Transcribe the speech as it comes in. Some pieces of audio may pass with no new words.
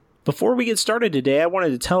Before we get started today, I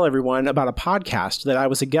wanted to tell everyone about a podcast that I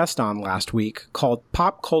was a guest on last week called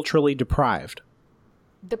Pop Culturally Deprived.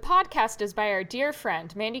 The podcast is by our dear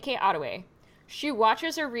friend, Mandy K. Ottaway. She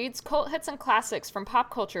watches or reads cult hits and classics from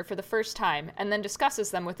pop culture for the first time and then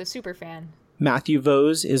discusses them with a superfan. Matthew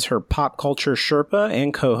Vose is her pop culture Sherpa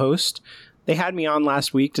and co-host. They had me on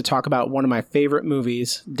last week to talk about one of my favorite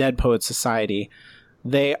movies, Dead Poets Society.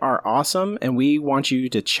 They are awesome, and we want you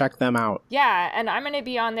to check them out. Yeah, and I'm going to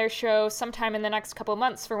be on their show sometime in the next couple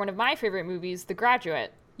months for one of my favorite movies, The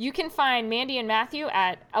Graduate. You can find Mandy and Matthew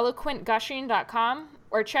at eloquentgushing.com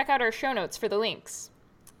or check out our show notes for the links.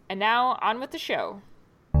 And now, on with the show.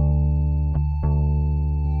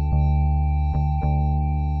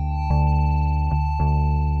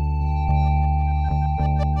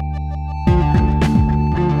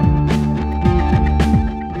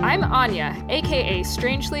 I'm Anya, aka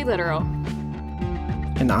Strangely Literal.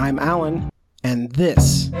 And I'm Alan, and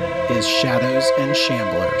this is Shadows and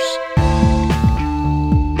Shamblers.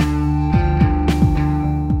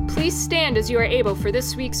 Please stand as you are able for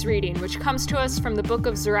this week's reading, which comes to us from the book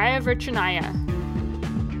of Zariah Virchaniah.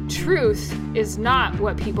 Truth is not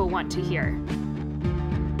what people want to hear.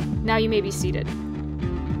 Now you may be seated.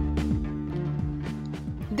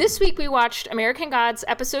 This week we watched American Gods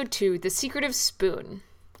Episode 2, The Secretive Spoon.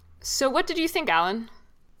 So what did you think, Alan?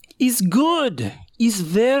 It's good. It's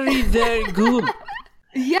very, very good.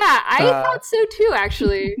 Yeah, I thought so too,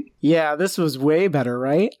 actually. Yeah, this was way better,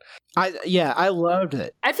 right? I loved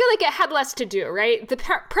it. I feel like it had less to do, right? The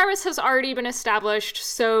premise has already been established,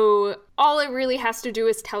 so all it really has to do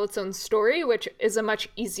is tell its own story, which is a much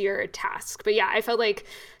easier task. But yeah, I felt like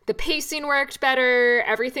the pacing worked better.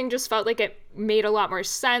 Everything just felt like it made a lot more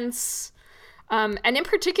sense. And in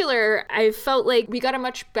particular, I felt like we got a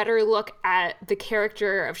much better look at the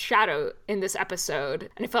character of Shadow in this episode.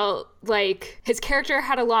 And I felt like his character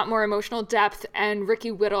had a lot more emotional depth, and Ricky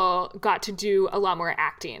Whittle got to do a lot more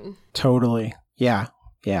acting. Totally. Yeah.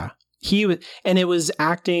 And it was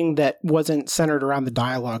acting that wasn't centered around the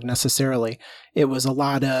dialogue necessarily. It was a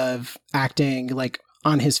lot of acting like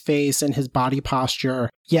on his face and his body posture.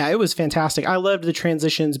 Yeah, it was fantastic. I loved the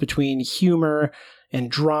transitions between humor and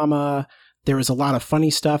drama. There was a lot of funny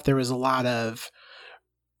stuff. There was a lot of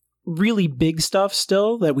really big stuff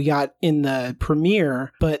still that we got in the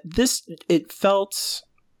premiere. But it felt,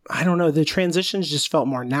 I don't know, the transitions just felt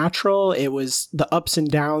more natural. It was, the ups and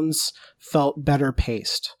downs felt better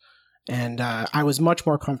paced. And I was much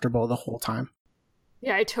more comfortable the whole time.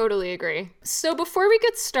 Yeah, I totally agree. So before we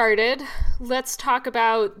get started, let's talk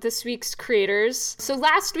about this week's creators. So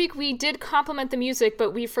last week we did compliment the music, but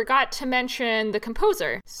we forgot to mention the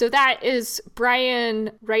composer. So that is Brian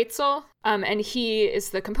Reitzel, and he is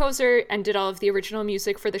the composer and did all of the original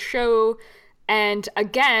music for the show. And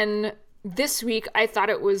again, this week I thought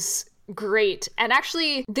it was great. And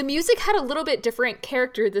actually, the music had a little bit different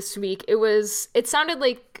character this week. It sounded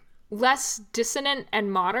like less dissonant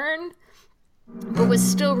and modern, but was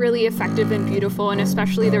still really effective and beautiful, and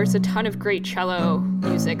especially there was a ton of great cello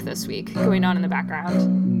music this week going on in the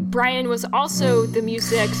background. Brian was also the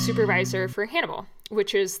music supervisor for Hannibal,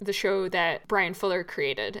 which is the show that Brian Fuller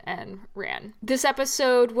created and ran. This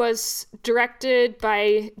episode was directed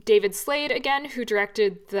by David Slade again, who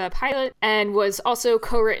directed the pilot, and was also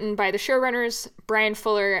co-written by the showrunners, Brian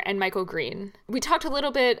Fuller and Michael Green. We talked a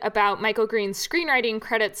little bit about Michael Green's screenwriting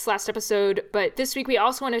credits last episode, but this week we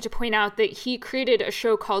also wanted to point out that he created a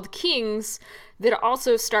show called Kings that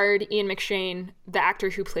also starred Ian McShane, the actor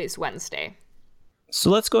who plays Wednesday. So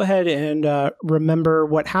let's go ahead and remember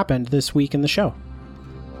what happened this week in the show.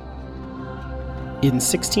 In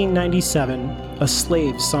 1697, a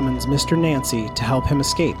slave summons Mr. Nancy to help him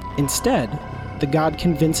escape. Instead, the god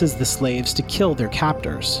convinces the slaves to kill their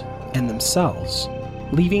captors and themselves,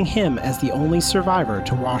 leaving him as the only survivor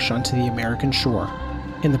to wash onto the American shore.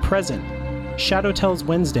 In the present, Shadow tells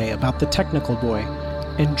Wednesday about the technical boy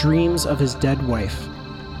and dreams of his dead wife.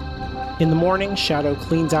 In the morning, Shadow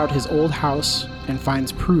cleans out his old house and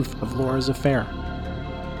finds proof of Laura's affair.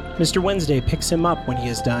 Mr. Wednesday picks him up when he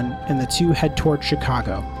is done, and the two head toward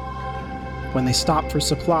Chicago. When they stop for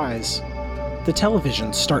supplies, the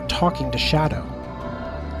televisions start talking to Shadow.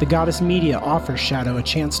 The goddess Media offers Shadow a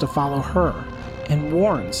chance to follow her, and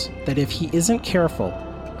warns that if he isn't careful,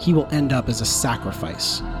 he will end up as a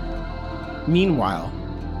sacrifice. Meanwhile,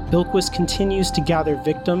 Bilquis continues to gather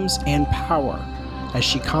victims and power as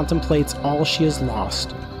she contemplates all she has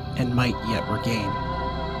lost and might yet regain.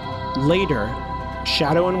 Later,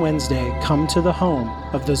 Shadow and Wednesday come to the home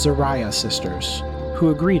of the Zariah sisters,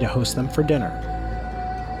 who agree to host them for dinner.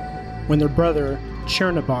 When their brother,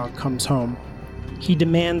 Chernabog, comes home, he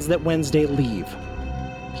demands that Wednesday leave.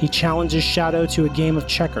 He challenges Shadow to a game of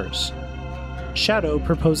checkers. Shadow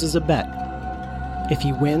proposes a bet. If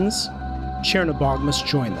he wins, Chernobog must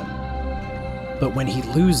join them. But when he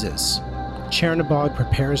loses, Chernobog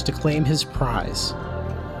prepares to claim his prize,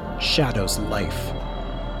 Shadow's life.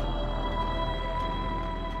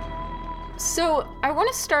 So I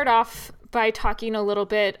want to start off by talking a little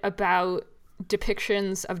bit about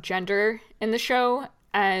depictions of gender in the show,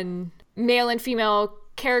 and male and female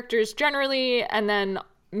characters generally, and then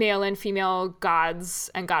male and female gods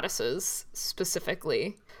and goddesses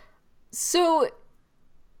specifically. So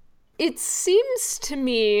it seems to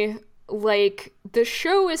me like the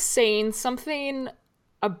show is saying something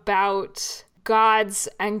about gods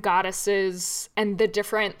and goddesses and the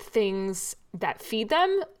different things that feed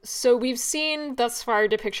them. So we've seen thus far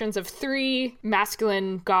depictions of 3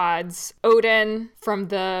 masculine gods: Odin from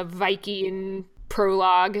the Viking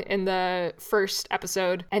prologue in the first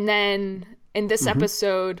episode, and then in this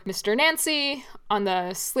episode, Mr. Nancy on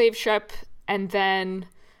the slave ship, and then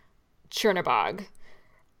Chernobog.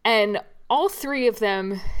 And all 3 of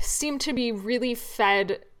them seem to be really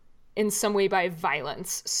fed in some way by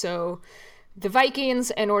violence. So the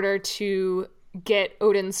Vikings, in order to get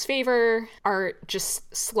Odin's favor, are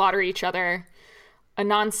just slaughter each other.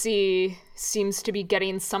 Anansi seems to be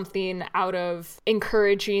getting something out of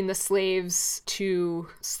encouraging the slaves to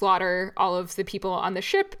slaughter all of the people on the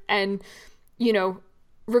ship. And, you know,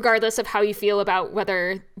 regardless of how you feel about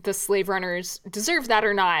whether the slave runners deserve that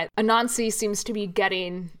or not, Anansi seems to be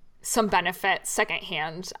getting some benefit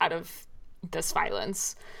secondhand out of this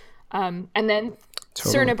violence. And then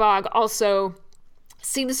Chernobog also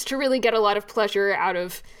seems to really get a lot of pleasure out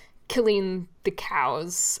of killing the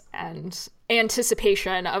cows and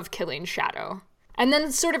anticipation of killing Shadow. And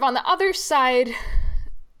then sort of on the other side,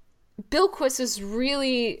 Bilquis is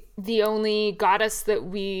really the only goddess that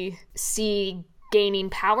we see gaining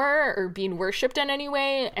power or being worshipped in any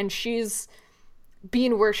way, and she's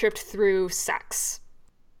being worshipped through sex.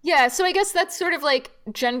 Yeah, so I guess that's sort of like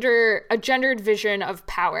a gendered vision of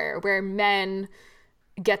power, where men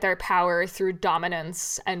get their power through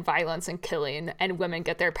dominance and violence and killing, and women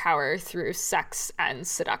get their power through sex and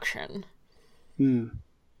seduction.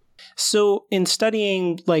 So in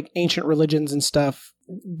studying like ancient religions and stuff,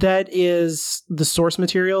 that is the source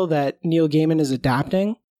material that Neil Gaiman is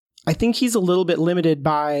adapting. I think he's a little bit limited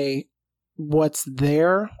by what's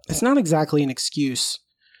there. It's not exactly an excuse.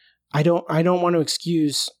 I don't want to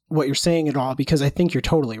excuse what you're saying at all, because I think you're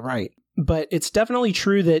totally right. But it's definitely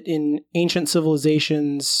true that in ancient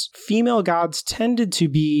civilizations, female gods tended to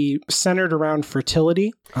be centered around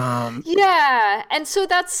fertility. Yeah, and so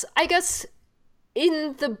that's, I guess,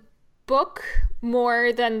 in the book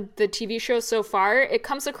more than the TV show so far, it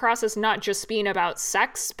comes across as not just being about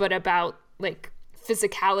sex, but about like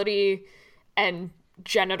physicality and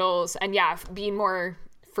genitals, and yeah, being more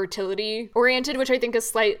fertility oriented, which I think is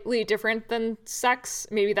slightly different than sex.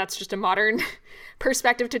 Maybe that's just a modern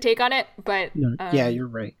perspective to take on it, but yeah, you're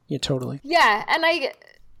right. Yeah, totally. Yeah, and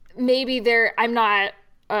I'm not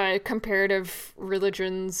a comparative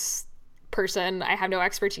religions person. I have no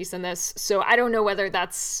expertise in this, so I don't know whether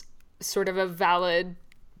that's sort of a valid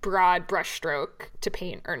broad brushstroke to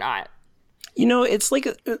paint or not. You know, it's like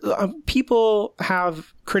people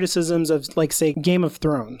have criticisms of, like, say, Game of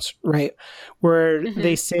Thrones, right? Where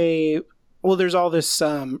they say, well, there's all this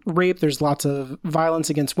rape, there's lots of violence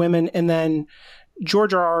against women, and then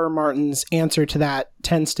George R.R. Martin's answer to that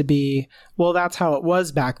tends to be, well, that's how it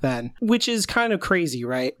was back then, which is kind of crazy,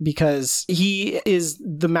 right? Because he is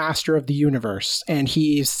the master of the universe, and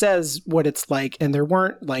he says what it's like, and there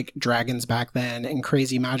weren't, like, dragons back then and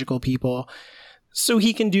crazy magical people. So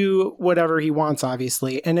he can do whatever he wants,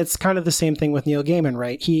 obviously. And it's kind of the same thing with Neil Gaiman,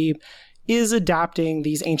 right? He is adapting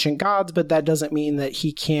these ancient gods, but that doesn't mean that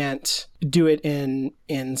he can't do it in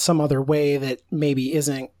some other way that maybe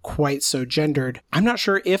isn't quite so gendered. I'm not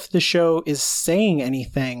sure if the show is saying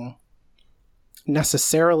anything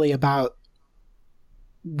necessarily about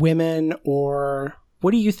women, or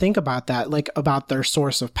what do you think about that? Like, about their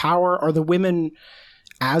source of power? Are the women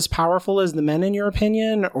as powerful as the men, in your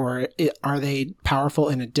opinion, or are they powerful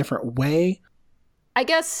in a different way? I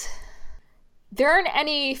guess there aren't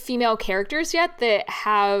any female characters yet that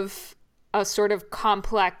have a sort of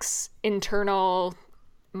complex internal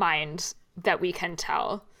mind that we can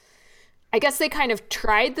tell. I guess they kind of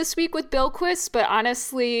tried this week with Bilquis, but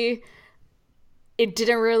honestly, it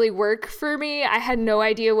didn't really work for me. I had no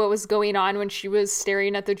idea what was going on when she was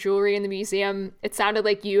staring at the jewelry in the museum. It sounded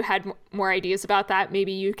like you had more ideas about that.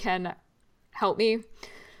 Maybe you can help me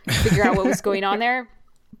figure out what was going on there.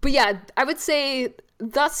 But yeah, I would say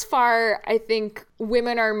thus far, I think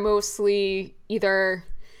women are mostly either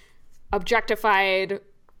objectified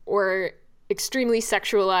or extremely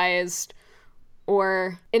sexualized,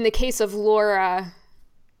 or in the case of Laura,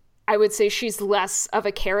 I would say she's less of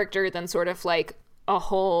a character than sort of like a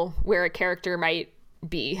hole where a character might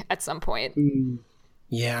be at some point.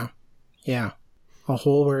 Yeah. A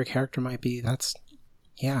hole where a character might be.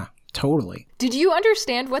 Yeah, totally. Did you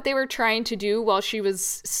understand what they were trying to do while she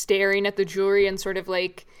was staring at the jewelry and sort of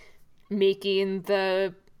like making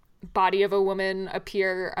the body of a woman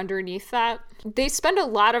appear underneath that? They spend a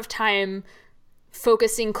lot of time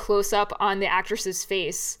focusing close up on the actress's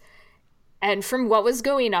face. And from what was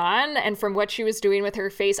going on and from what she was doing with her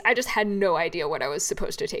face, I just had no idea what I was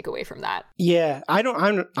supposed to take away from that. Yeah,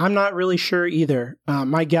 I'm not really sure either.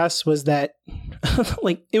 My guess was that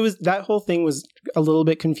like that whole thing was a little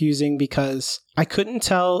bit confusing because I couldn't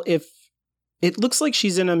tell if it looks like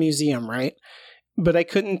she's in a museum, right? But I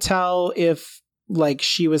couldn't tell if like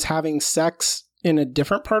she was having sex in a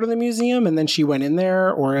different part of the museum and then she went in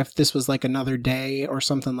there, or if this was like another day or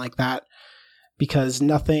something like that. Because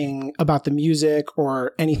nothing about the music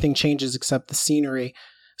or anything changes except the scenery.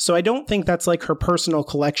 So I don't think that's like her personal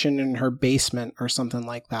collection in her basement or something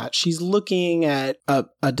like that. She's looking at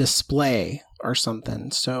a display or something.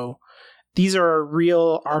 So these are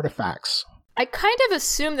real artifacts. I kind of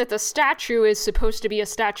assume that the statue is supposed to be a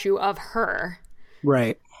statue of her.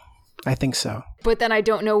 Right. I think so. But then I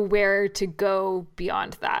don't know where to go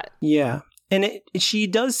beyond that. Yeah. And she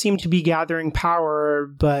does seem to be gathering power,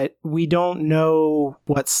 but we don't know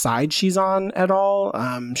what side she's on at all.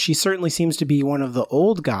 She certainly seems to be one of the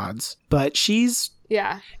old gods, but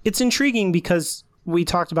it's intriguing because we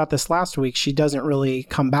talked about this last week. She doesn't really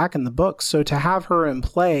come back in the book. So to have her in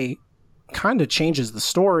play kind of changes the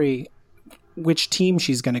story, which team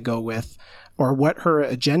she's going to go with or what her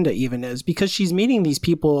agenda even is, because she's meeting these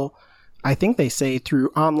people, I think they say, through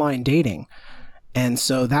online dating. And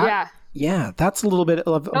so that... Yeah, that's a little bit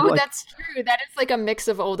of... that's true. That is like a mix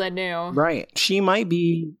of old and new. Right. She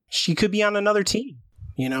could be on another team,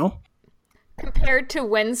 you know? Compared to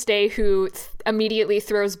Wednesday, who immediately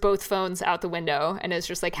throws both phones out the window and is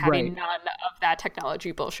just like having none of that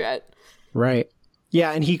technology bullshit. Right.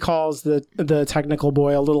 Yeah, and he calls the technical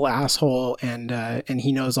boy a little asshole, and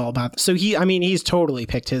he knows all about... So he's totally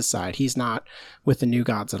picked his side. He's not with the new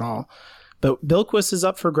gods at all. But Bilquis is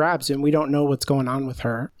up for grabs, and we don't know what's going on with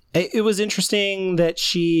her. It was interesting that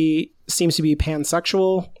she seems to be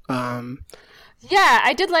pansexual. Yeah,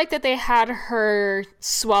 I did like that they had her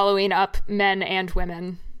swallowing up men and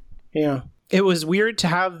women. Yeah. It was weird to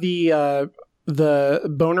have the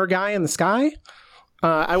boner guy in the sky.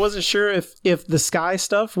 I wasn't sure if the sky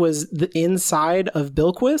stuff was the inside of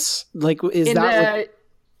Bilquis. Like,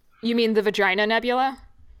 you mean the Vagina Nebula?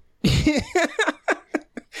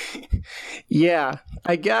 Yeah,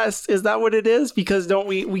 I guess. Is that what it is? Because don't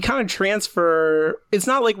we kind of transfer... It's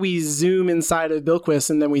not like we zoom inside of Bilquis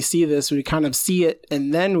and then we see this. We kind of see it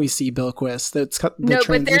and then we see Bilquis. That's the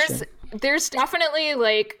transition. But there's definitely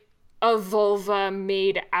like a vulva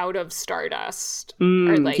made out of stardust.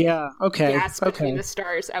 Or like gas between the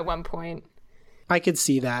stars at one point. I could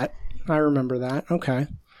see that. I remember that. Okay.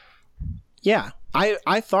 Yeah,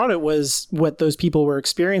 I thought it was what those people were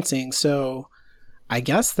experiencing, so... I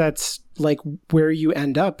guess that's like where you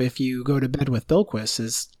end up if you go to bed with Bilquis,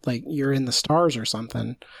 is like you're in the stars or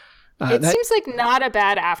something. It seems like not a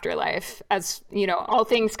bad afterlife, as you know, all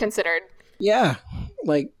things considered. Yeah,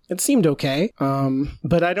 like it seemed okay.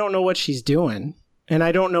 But I don't know what she's doing, and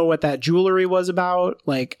I don't know what that jewelry was about.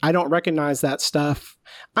 Like I don't recognize that stuff.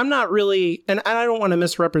 I'm not really, and I don't want to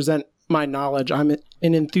misrepresent my knowledge. I'm an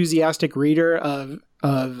enthusiastic reader of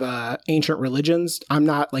ancient religions. I'm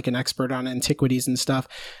not like an expert on antiquities and stuff.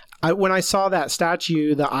 When I saw that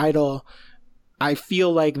statue, the idol, I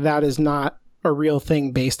feel like that is not a real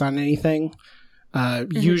thing based on anything.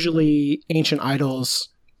 Usually ancient idols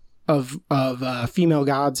of female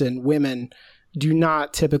gods and women do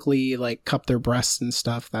not typically like cup their breasts and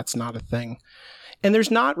stuff. That's not a thing. And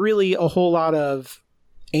there's not really a whole lot of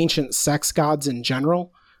ancient sex gods in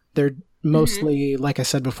general. They're mostly, like I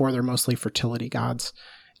said before, they're mostly fertility gods.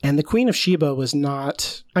 And the Queen of Sheba was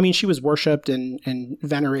not, I mean, she was worshipped and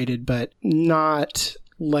venerated, but not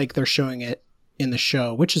like they're showing it in the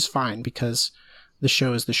show, which is fine because the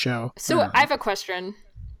show is the show. So I have a question.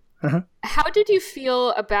 How did you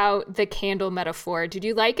feel about the candle metaphor? Did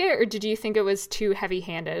you like it, or did you think it was too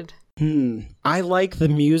heavy-handed? I like the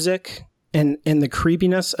music and the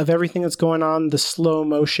creepiness of everything that's going on, the slow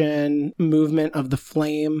motion movement of the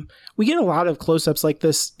flame. We get a lot of close-ups like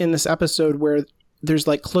this in this episode where there's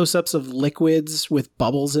like close-ups of liquids with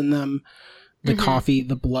bubbles in them, the coffee,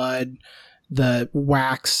 the blood, the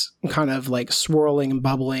wax kind of like swirling and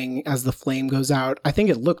bubbling as the flame goes out. I think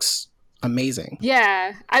it looks amazing.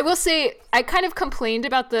 Yeah, I will say I kind of complained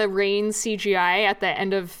about the rain CGI at the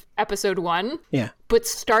end of episode 1. Yeah. But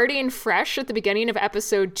starting fresh at the beginning of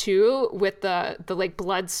episode 2 with the like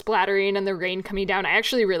blood splattering and the rain coming down, I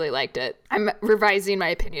actually really liked it. I'm revising my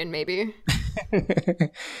opinion maybe.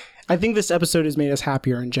 I think this episode has made us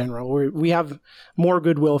happier in general. We have more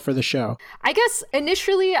goodwill for the show. I guess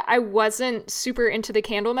initially I wasn't super into the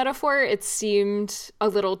candle metaphor. It seemed a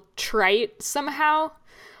little trite somehow.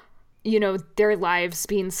 You know, their lives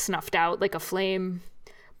being snuffed out like a flame.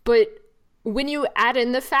 But when you add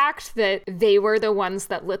in the fact that they were the ones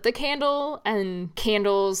that lit the candle, and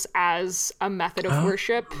candles as a method of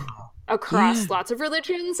worship across lots of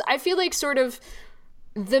religions, I feel like sort of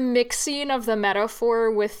the mixing of the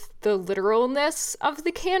metaphor with the literalness of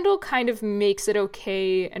the candle kind of makes it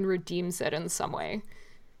okay and redeems it in some way.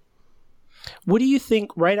 What do you think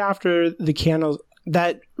right after the candles?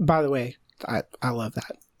 That, by the way, I love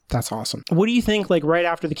that. That's awesome. What do you think, like, right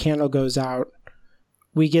after the candle goes out,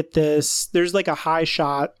 we get this, there's like a high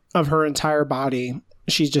shot of her entire body.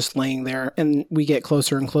 She's just laying there, and we get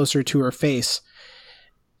closer and closer to her face.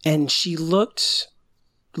 And she looked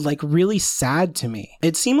like really sad to me.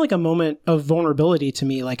 It seemed like a moment of vulnerability to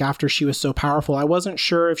me, like after she was so powerful. I wasn't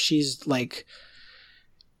sure if she's like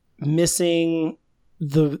missing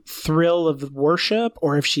the thrill of worship,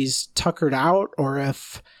 or if she's tuckered out, or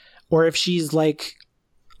if she's like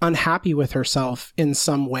unhappy with herself in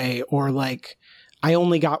some way, or like, I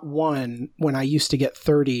only got one when I used to get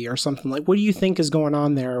 30 or something. Like, what do you think is going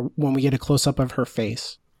on there when we get a close-up of her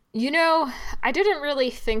face? You know, I didn't really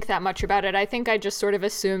think that much about it. I think I just sort of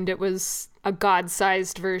assumed it was a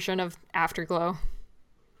God-sized version of Afterglow.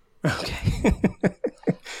 Okay.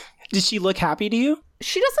 Did she look happy to you?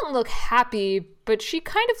 She doesn't look happy, but she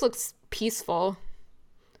kind of looks peaceful.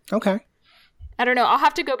 Okay. I don't know. I'll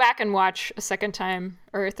have to go back and watch a second time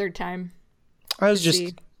or a third time. I was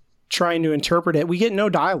just trying to interpret it. We get no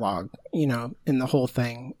dialogue, you know, in the whole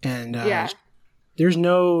thing. And there's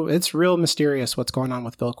no, it's real mysterious what's going on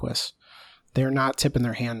with Bilquis. They're not tipping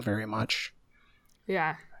their hand very much.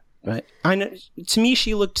 Yeah. But I know, to me,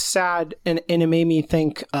 she looked sad, and it made me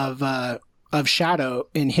think of Shadow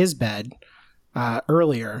in his bed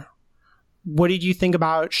earlier. What did you think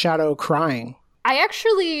about Shadow crying? I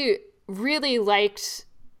actually really liked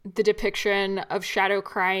the depiction of Shadow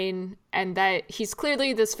crying, and that he's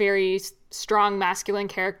clearly this very strong masculine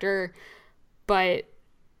character, but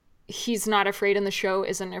he's not afraid in the show,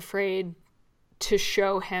 isn't afraid to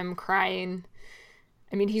show him crying.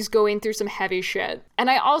 I mean, he's going through some heavy shit. And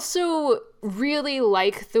I also really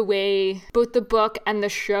like the way both the book and the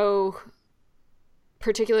show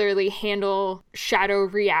particularly handle Shadow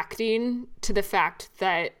reacting to the fact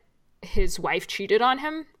that his wife cheated on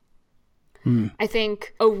him. I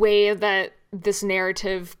think a way that this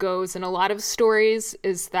narrative goes in a lot of stories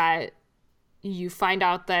is that you find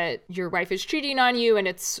out that your wife is cheating on you, and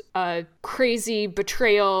it's a crazy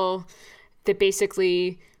betrayal that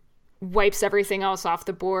basically wipes everything else off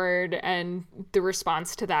the board, and the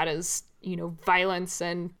response to that is, you know, violence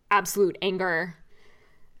and absolute anger.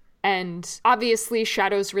 And obviously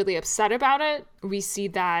Shadow's really upset about it. We see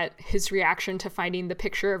that his reaction to finding the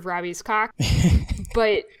picture of Robbie's cock,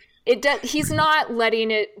 but he's not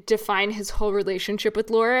letting it define his whole relationship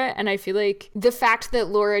with Laura. And I feel like the fact that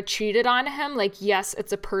Laura cheated on him, like, yes,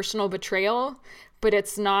 it's a personal betrayal, but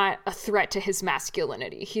it's not a threat to his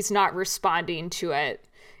masculinity. He's not responding to it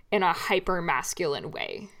in a hyper masculine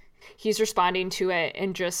way. He's responding to it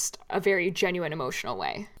in just a very genuine emotional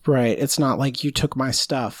way. Right. It's not like, you took my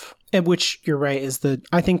stuff. And which, you're right,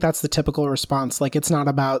 I think that's the typical response. Like, it's not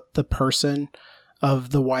about the person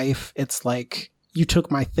of the wife. It's like, you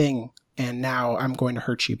took my thing, and now I'm going to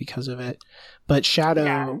hurt you because of it. But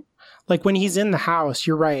Shadow, like when he's in the house,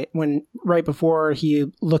 you're right. Right before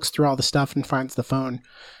he looks through all the stuff and finds the phone,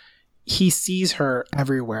 he sees her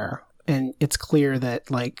everywhere. And it's clear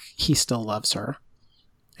that, like, he still loves her,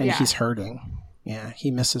 and he's hurting. Yeah,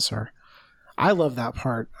 he misses her. I love that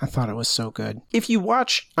part. I thought it was so good. If you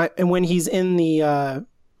watch, and when he's in the,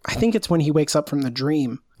 I think it's when he wakes up from the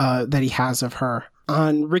dream that he has of her,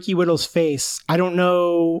 on Ricky Whittle's face, I don't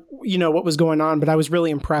know, you know, what was going on, but I was really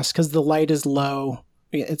impressed because the light is low.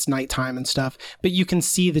 It's nighttime and stuff, but you can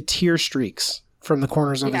see the tear streaks from the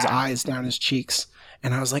corners of his eyes down his cheeks.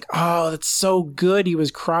 And I was like, oh, that's so good. He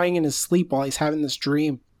was crying in his sleep while he's having this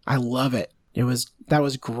dream. I love it. That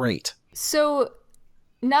was great. So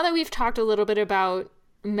now that we've talked a little bit about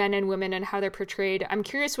men and women and how they're portrayed, I'm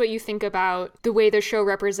curious what you think about the way the show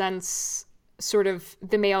represents sort of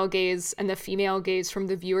the male gaze and the female gaze from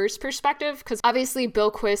the viewer's perspective, because obviously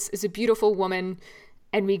Bilquis is a beautiful woman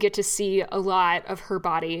and we get to see a lot of her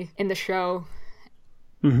body in the show.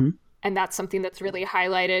 Mm-hmm. And that's something that's really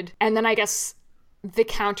highlighted. And then I guess the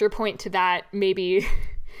counterpoint to that maybe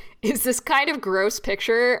is this kind of gross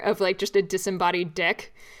picture of like just a disembodied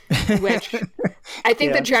dick, which I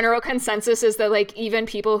think the general consensus is that like even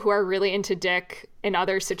people who are really into dick in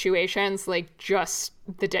other situations, like just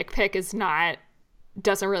the dick pic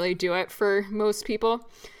doesn't really do it for most people.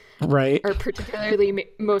 Right. Or particularly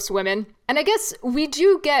most women. And I guess we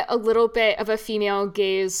do get a little bit of a female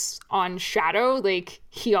gaze on Shadow. Like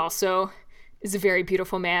he also is a very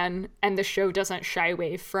beautiful man, and the show doesn't shy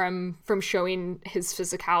away from showing his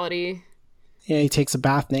physicality. Yeah, he takes a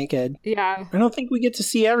bath naked. Yeah. I don't think we get to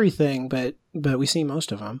see everything, but we see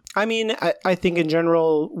most of them. I mean, I think in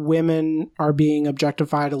general, women are being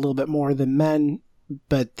objectified a little bit more than men,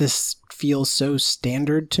 but this feels so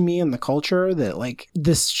standard to me in the culture that like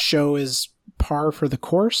this show is par for the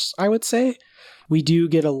course, I would say. We do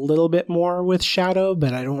get a little bit more with Shadow,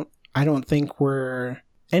 but I don't think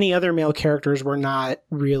any other male characters, we're not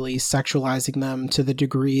really sexualizing them to the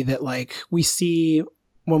degree that like we see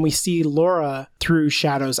when we see Laura through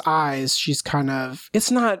Shadow's eyes. She's kind of, it's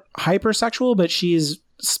not hypersexual, but she's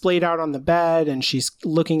splayed out on the bed and she's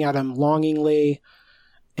looking at him longingly,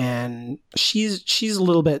 and she's a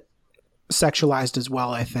little bit sexualized as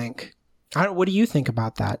well, I think. What do you think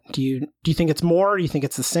about that? Do you think it's more, or do you think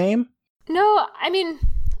it's the same? No, I mean,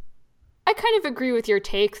 I kind of agree with your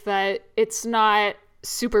take that it's not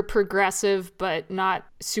super progressive, but not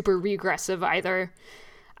super regressive either.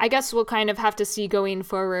 I guess we'll kind of have to see going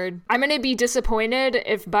forward. I'm going to be disappointed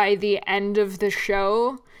if by the end of the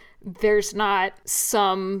show, there's not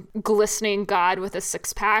some glistening god with a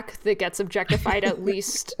six-pack that gets objectified at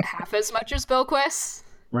least half as much as Bilquis.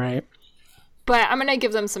 Right. But I'm going to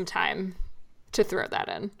give them some time to throw that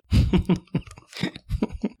in.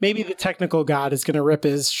 Maybe the technical god is going to rip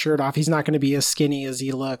his shirt off. He's not going to be as skinny as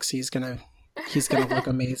he looks. He's going to look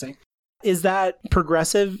amazing. Is that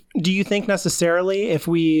progressive? Do you think necessarily if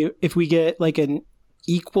we get like an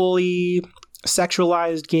equally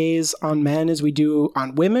sexualized gaze on men as we do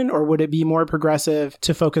on women, or would it be more progressive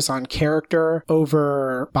to focus on character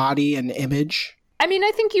over body and image? I mean,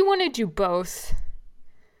 I think you want to do both.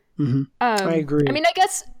 Mm-hmm. I agree. I mean, I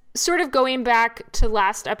guess sort of going back to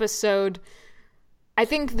last episode, I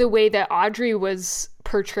think the way that Audrey was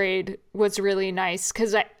portrayed was really nice,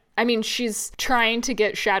 because I mean, she's trying to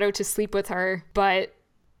get Shadow to sleep with her, but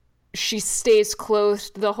she stays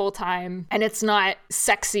clothed the whole time, and it's not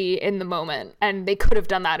sexy in the moment, and they could have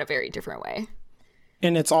done that a very different way.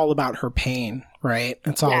 And it's all about her pain, right?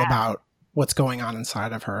 It's all about what's going on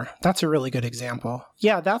inside of her. That's a really good example.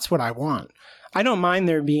 Yeah, that's what I want. I don't mind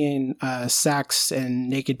there being sex and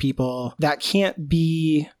naked people. It can't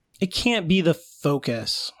be the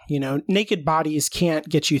focus. You know, naked bodies can't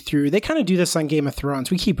get you through. They kind of do this on Game of Thrones.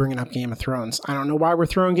 We keep bringing up Game of Thrones. I don't know why we're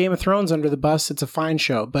throwing Game of Thrones under the bus. It's a fine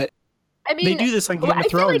show, but I mean, they do this on Game of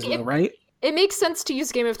Thrones, though, right? It makes sense to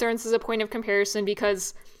use Game of Thrones as a point of comparison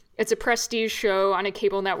because it's a prestige show on a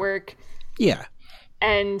cable network. Yeah.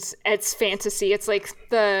 And it's fantasy. It's like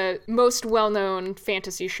the most well-known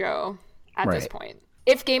fantasy show at this point.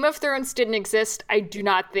 If Game of Thrones didn't exist, I do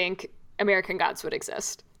not think American Gods would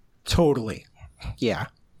exist. Totally. Yeah.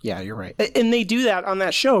 Yeah, you're right. And they do that on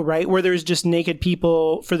that show, right? Where there's just naked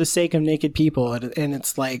people for the sake of naked people. And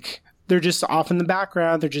it's like, they're just off in the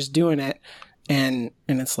background. They're just doing it. And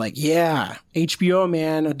it's like, yeah, HBO,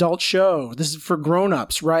 man, adult show. This is for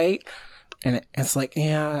grown-ups, right? And it's like,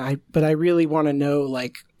 yeah, but I really want to know,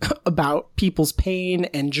 like, about people's pain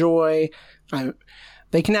and joy.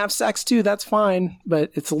 They can have sex, too. That's fine. But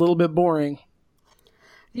it's a little bit boring.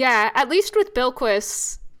 Yeah, at least with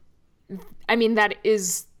Bilquis, I mean, that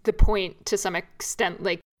is the point to some extent.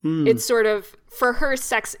 Like, it's sort of, for her,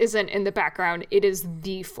 sex isn't in the background. It is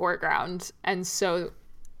the foreground. And so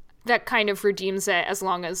that kind of redeems it as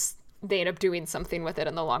long as they end up doing something with it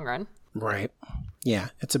in the long run. Right. Yeah,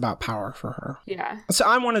 it's about power for her. Yeah. So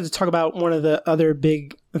I wanted to talk about one of the other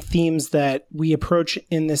big themes that we approach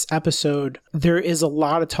in this episode. There is a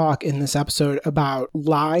lot of talk in this episode about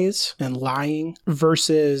lies and lying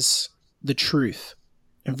versus the truth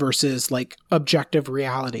and versus like objective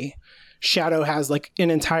reality. Shadow has like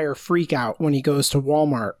an entire freak out when he goes to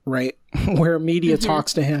Walmart, right? Where media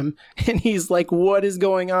talks to him and he's like, what is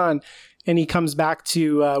going on? And he comes back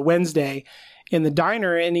to Wednesday in the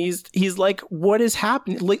diner and he's like, what is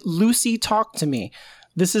happening? Like, Lucy, talk to me.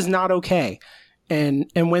 This is not okay. And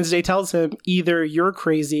Wednesday tells him either you're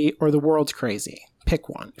crazy or the world's crazy. Pick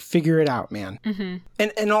one. Figure it out, man. Mm-hmm.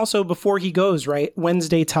 And also before he goes, right,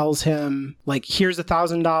 Wednesday tells him, like, here's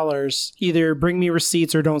 $1,000. Either bring me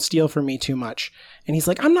receipts or don't steal from me too much. And he's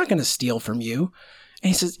like, I'm not going to steal from you. And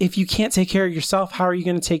he says, if you can't take care of yourself, how are you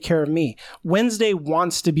going to take care of me? Wednesday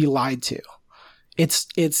wants to be lied to.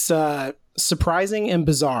 It's surprising and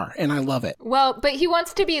bizarre, and I love it. Well, but he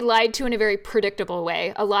wants to be lied to in a very predictable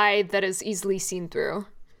way, a lie that is easily seen through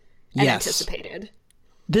and anticipated.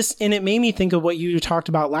 And it made me think of what you talked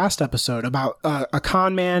about last episode about a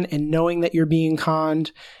con man and knowing that you're being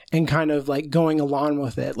conned and kind of like going along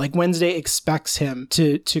with it. Like Wednesday expects him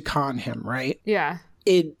to con him, right? Yeah.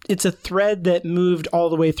 It's a thread that moved all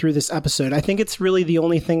the way through this episode. I think it's really the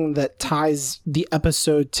only thing that ties the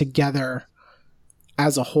episode together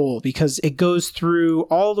as a whole, because it goes through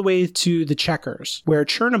all the way to the Checkers, where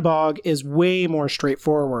Chernabog is way more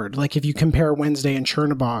straightforward. Like if you compare Wednesday and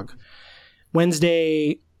Chernabog,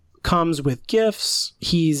 Wednesday comes with gifts.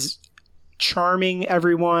 He's charming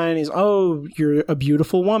everyone. He's, oh, you're a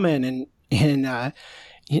beautiful woman. And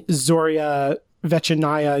Zoria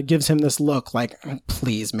Vechinaya gives him this look like,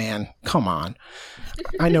 please, man, come on.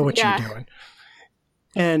 I know what you're doing.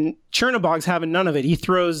 And Chernabog's having none of it. He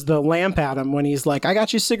throws the lamp at him when he's like, I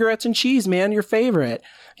got you cigarettes and cheese, man, your favorite.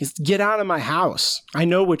 He's, get out of my house. I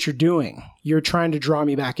know what you're doing. You're trying to draw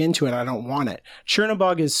me back into it. I don't want it.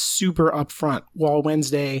 Chernabog is super upfront, while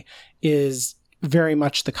Wednesday is very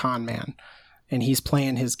much the con man. And he's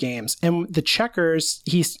playing his games. And the Checkers,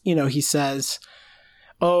 he says,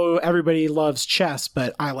 oh, everybody loves chess,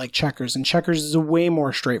 but I like checkers. And checkers is a way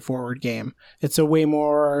more straightforward game. It's a way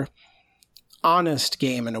more honest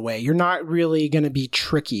game in a way. You're not really going to be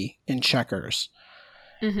tricky in checkers.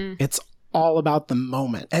 Mm-hmm. It's all about the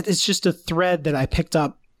moment. It's just a thread that I picked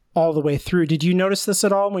up all the way through. Did you notice this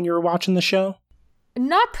at all when you were watching the show?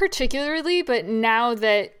 Not particularly, but now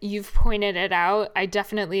that you've pointed it out, I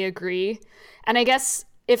definitely agree. And I guess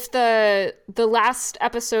if the last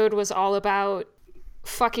episode was all about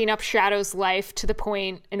fucking up Shadow's life to the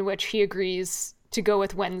point in which he agrees to go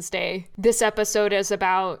with Wednesday, this episode is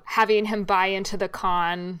about having him buy into the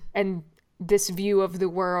con and this view of the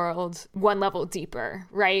world one level deeper,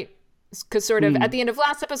 right? Because sort of at the end of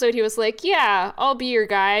last episode, he was like, yeah, I'll be your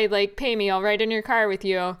guy, like, pay me, I'll ride in your car with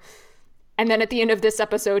you. And then at the end of this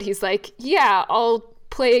episode, he's like, yeah, I'll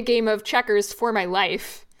play a game of checkers for my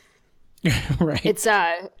life. Right. It's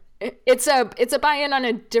a buy-in on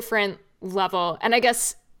a different level. And I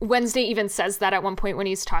guess Wednesday even says that at one point when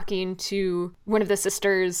he's talking to one of the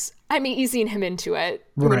sisters. I'm easing him into it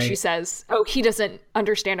when she says, oh, he doesn't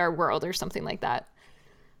understand our world or something like that.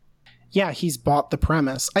 Yeah, he's bought the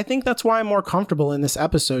premise. I think that's why I'm more comfortable in this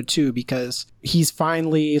episode too, because he's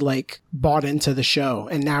finally like bought into the show,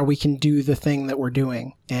 and now we can do the thing that we're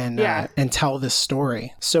doing and tell this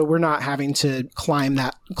story. So we're not having to climb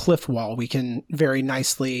that cliff wall. We can very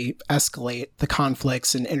nicely escalate the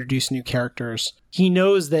conflicts and introduce new characters. He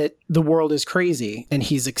knows that the world is crazy and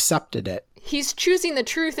he's accepted it. He's choosing the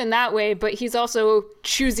truth in that way, but he's also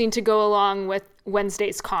choosing to go along with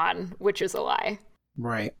Wednesday's con, which is a lie.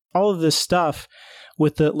 Right. All of this stuff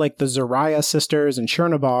with the Zoria sisters and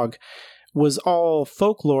Chernabog was all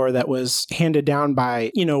folklore that was handed down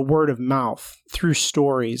by, word of mouth through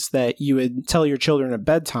stories that you would tell your children at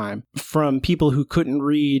bedtime from people who couldn't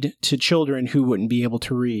read to children who wouldn't be able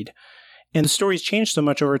to read. And the stories changed so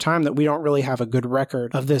much over time that we don't really have a good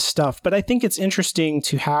record of this stuff. But I think it's interesting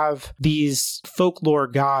to have these folklore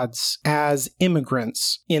gods as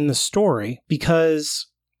immigrants in the story, because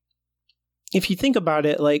if you think about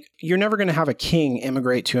it, like, you're never going to have a king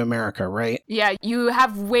immigrate to America, right? Yeah, you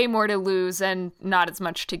have way more to lose and not as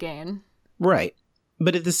much to gain. Right.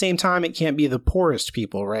 But at the same time, it can't be the poorest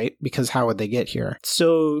people, right? Because how would they get here?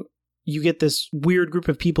 So you get this weird group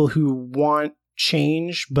of people who want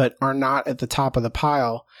change but are not at the top of the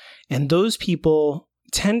pile. And those people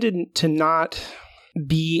tended to not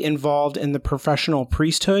be involved in the professional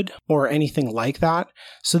priesthood or anything like that.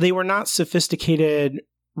 So they were not sophisticated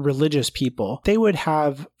religious people. They would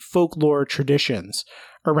have folklore traditions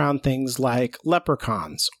around things like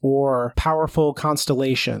leprechauns or powerful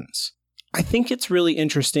constellations. I think it's really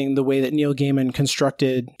interesting the way that Neil Gaiman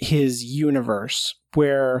constructed his universe,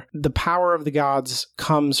 where the power of the gods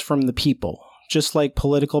comes from the people, just like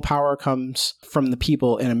political power comes from the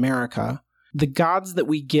people in America. The gods that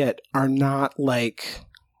we get are not like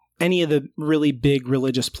any of the really big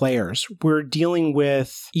religious players. We're dealing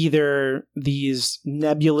with either these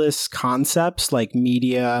nebulous concepts like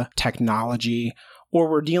media, technology, or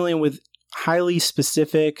we're dealing with highly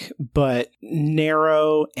specific but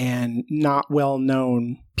narrow and not well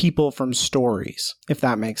known people from stories, if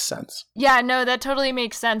that makes sense. Yeah, no, that totally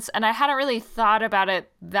makes sense. And I hadn't really thought about it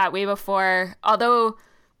that way before. Although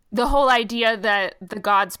the whole idea that the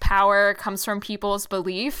god's power comes from people's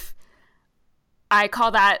belief, I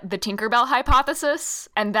call that the Tinkerbell hypothesis,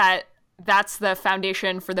 and that's the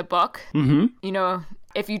foundation for the book. Mm-hmm. You know,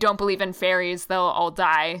 if you don't believe in fairies, they'll all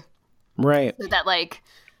die. Right. So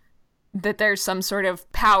that there's some sort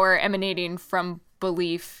of power emanating from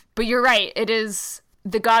belief. But you're right, it is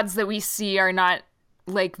the gods that we see are not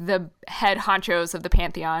like the head honchos of the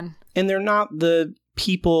pantheon. And they're not the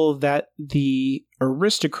people that the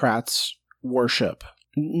aristocrats worship.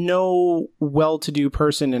 No well-to-do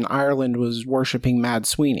person in Ireland was worshiping Mad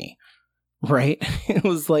Sweeney, right? It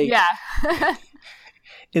was like... Yeah.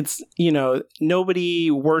 It's,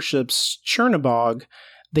 nobody worships Chernabog.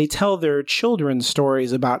 They tell their children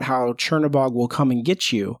stories about how Chernabog will come and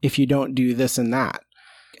get you if you don't do this and that.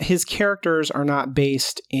 His characters are not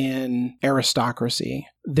based in aristocracy.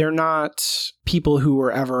 They're not people who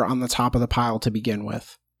were ever on the top of the pile to begin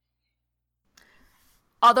with.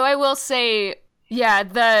 Although I will say,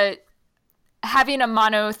 yeah, having a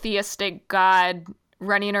monotheistic god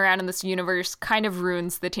running around in this universe kind of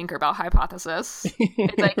ruins the Tinkerbell hypothesis.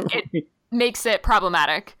 It makes it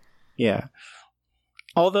problematic. Yeah.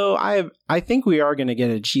 Although I think we are going to get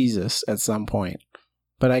a Jesus at some point,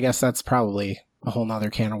 but I guess that's probably a whole nother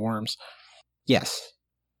can of worms. Yes.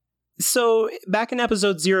 So back in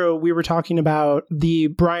episode 0, we were talking about the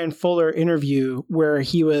Bryan Fuller interview where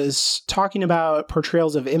he was talking about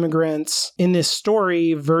portrayals of immigrants in this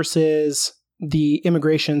story versus the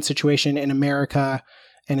immigration situation in America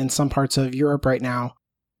and in some parts of Europe right now.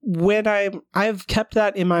 When I've kept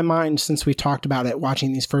that in my mind since we talked about it,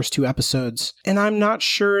 watching these first 2 episodes, and I'm not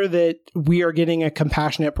sure that we are getting a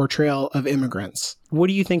compassionate portrayal of immigrants. What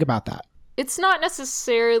do you think about that? It's not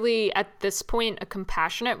necessarily, at this point, a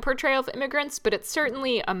compassionate portrayal of immigrants, but it's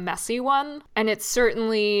certainly a messy one. And it's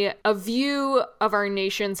certainly a view of our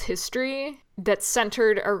nation's history that's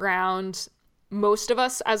centered around most of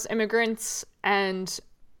us as immigrants and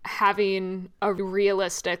having a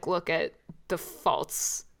realistic look at the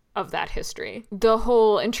faults of that history. The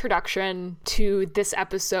whole introduction to this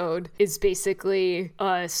episode is basically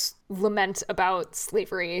a lament about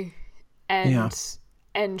slavery and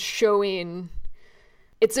showing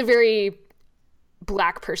it's a very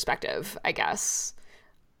Black perspective, I guess.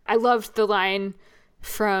 I loved the line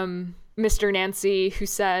from Mr. Nancy who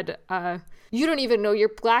said, you don't even know you're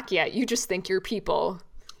Black yet. You just think you're people.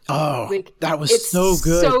 Oh, that was so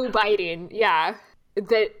good. So biting. Yeah.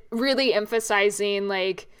 That really emphasizing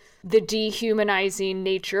the dehumanizing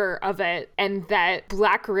nature of it, and that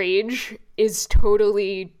Black rage is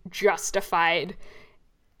totally justified,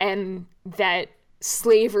 and that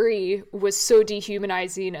slavery was so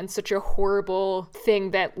dehumanizing and such a horrible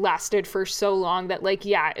thing that lasted for so long that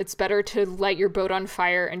it's better to light your boat on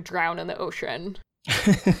fire and drown in the ocean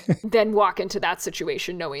than walk into that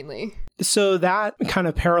situation knowingly. So that kind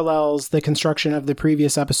of parallels the construction of the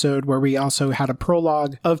previous episode where we also had a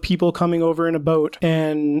prologue of people coming over in a boat,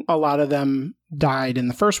 and a lot of them died in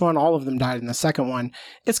the first one. All of them died in the second one.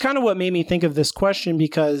 It's kind of what made me think of this question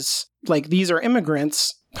because these are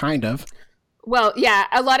immigrants, kind of. Well, yeah,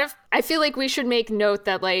 I feel like we should make note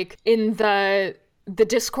that in the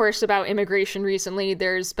discourse about immigration recently,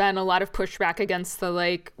 there's been a lot of pushback against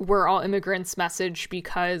the we're all immigrants message,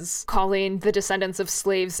 because calling the descendants of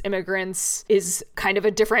slaves immigrants is kind of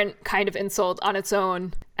a different kind of insult on its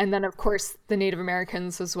own. And then, of course, the Native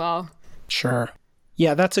Americans as well. Sure.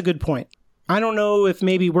 Yeah, that's a good point. I don't know if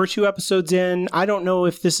maybe we're 2 episodes in. I don't know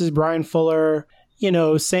if this is Bryan Fuller,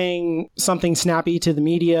 saying something snappy to the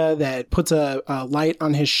media that puts a light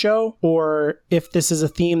on his show, or if this is a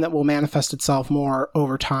theme that will manifest itself more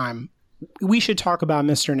over time. We should talk about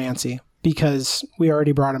Mr. Nancy because we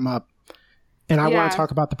already brought him up, and I want to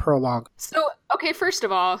talk about the prologue. So, okay, first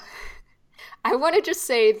of all, I want to just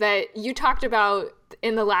say that you talked about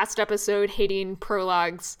in the last episode hating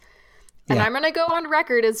prologues, and I'm going to go on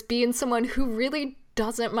record as being someone who really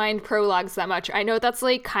doesn't mind prologues that much. I know that's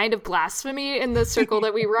kind of blasphemy in the circle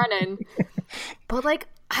that we run in, but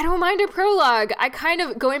I don't mind a prologue. I kind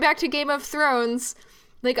of, going back to Game of Thrones,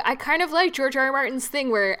 I kind of like George R.R. Martin's thing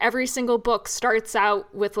where every single book starts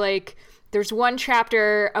out with there's one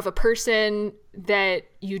chapter of a person that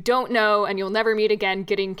you don't know and you'll never meet again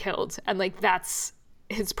getting killed, and that's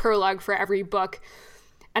his prologue for every book.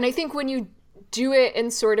 And I think when you do it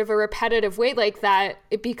in sort of a repetitive way like that,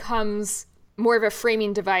 it becomes more of a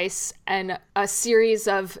framing device and a series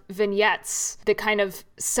of vignettes that kind of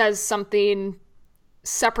says something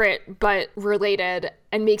separate but related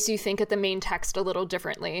and makes you think at the main text a little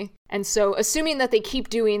differently. And so assuming that they keep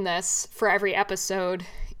doing this for every episode,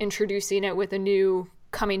 introducing it with a new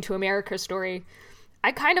Coming to America story,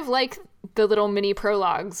 I kind of like the little mini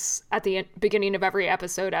prologues at the beginning of every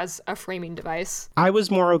episode as a framing device. I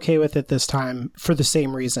was more okay with it this time for the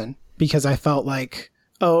same reason, because I felt like,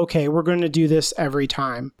 oh, okay, we're going to do this every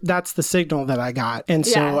time. That's the signal that I got. And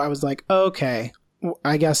so I was like, okay,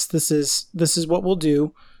 I guess this is what we'll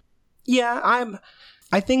do. Yeah,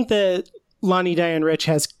 I think that Lonnie Diane Rich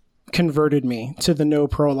has converted me to the no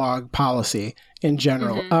prologue policy in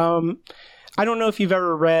general. Mm-hmm. I don't know if you've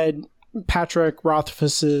ever read Patrick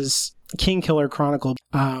Rothfuss's Kingkiller Chronicle.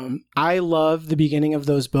 I love the beginning of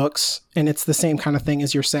those books, and it's the same kind of thing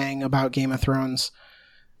as you're saying about Game of Thrones,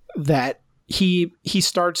 that he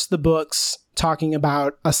starts the books talking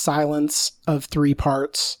about a silence of 3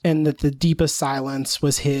 parts, and that the deepest silence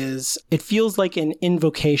was his. It feels like an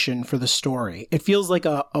invocation for the story. It feels like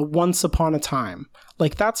a once upon a time.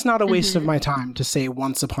 Like, that's not a waste of my time to say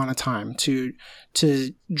once upon a time, to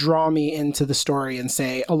draw me into the story and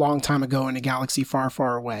say a long time ago in a galaxy far,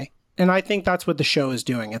 far away. And I think that's what the show is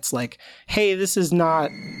doing. It's like, hey, this is not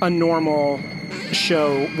a normal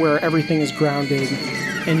show where everything is grounded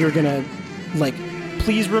and you're going to, like,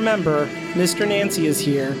 please remember, Mr. Nancy is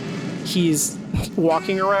here. He's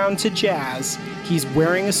walking around to jazz. He's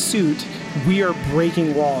wearing a suit. We are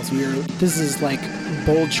breaking walls. This is like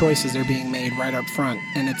bold choices are being made right up front.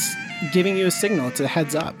 And it's giving you a signal. It's a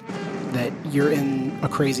heads up that you're in a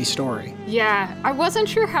crazy story. Yeah, I wasn't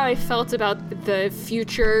sure how I felt about the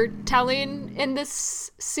future telling in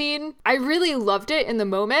this scene. I really loved it in the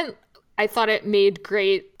moment. I thought it made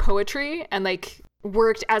great poetry and like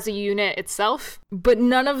worked as a unit itself, but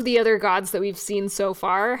none of the other gods that we've seen so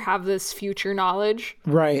far have this future knowledge.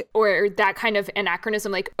 Right. Or that kind of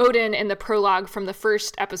anachronism. Like Odin in the prologue from the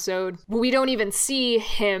first episode, we don't even see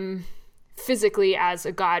him physically as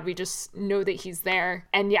a god. We just know that he's there.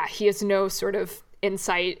 And yeah, he has no sort of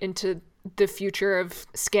insight into the future of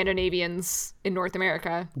Scandinavians in North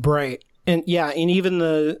America. Right. And yeah, and even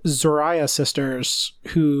the Zoraya sisters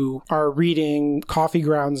who are reading Coffee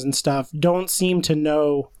Grounds and stuff don't seem to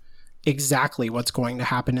know exactly what's going to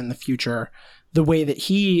happen in the future, the way that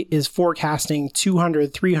he is forecasting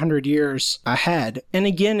 200, 300 years ahead. And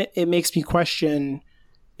again, it makes me question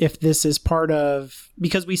if this is part of,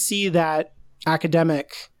 because we see that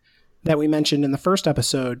academic that we mentioned in the first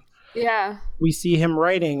episode. Yeah. We see him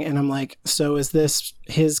writing, and I'm like, so is this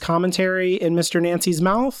his commentary in Mr. Nancy's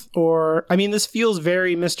mouth? Or, I mean, this feels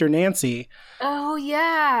very Mr. Nancy. Oh,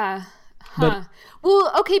 yeah. Huh.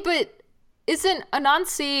 Well, okay, but isn't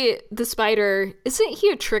Anansi the spider, isn't he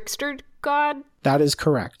a trickster god? That is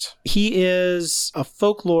correct. He is a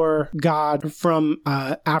folklore god from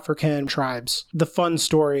African tribes. The fun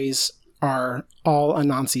stories are all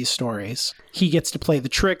Anansi's stories. He gets to play the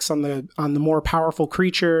tricks on the more powerful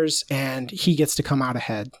creatures, and he gets to come out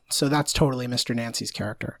ahead. So that's totally Mr. Nancy's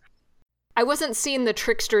character. I wasn't seeing the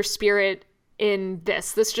trickster spirit in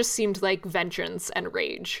this. This just seemed like vengeance and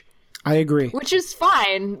rage. I agree. Which is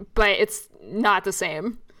fine, but it's not the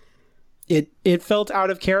same. It felt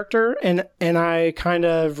out of character, and I kind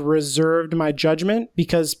of reserved my judgment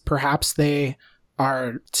because perhaps they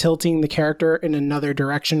are tilting the character in another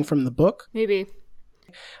direction from the book. Maybe.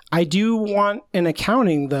 I do want an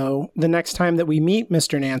accounting, though, the next time that we meet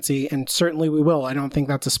Mr. Nancy, and certainly we will. I don't think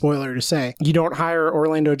that's a spoiler to say. You don't hire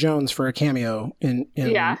Orlando Jones for a cameo in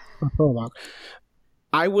a prologue.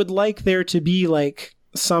 I would like there to be like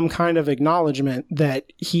some kind of acknowledgement that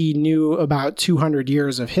he knew about 200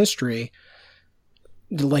 years of history.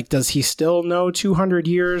 Like, does he still know 200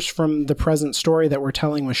 years from the present story that we're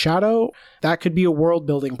telling with Shadow? That could be a world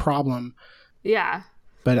building problem. Yeah.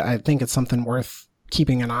 But I think it's something worth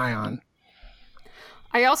keeping an eye on.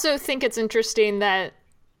 I also think it's interesting that,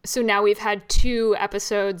 so now we've had 2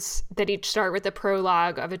 episodes that each start with a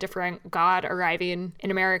prologue of a different god arriving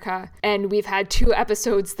in America. And we've had 2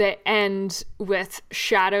 episodes that end with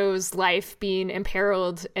Shadow's life being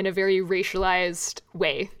imperiled in a very racialized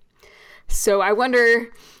way. So I wonder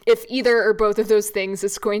if either or both of those things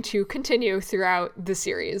is going to continue throughout the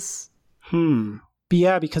series. But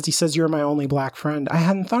yeah, because he says, "You're my only black friend." I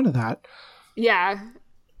hadn't thought of that. Yeah.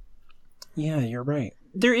 Yeah, you're right.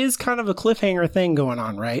 There is kind of a cliffhanger thing going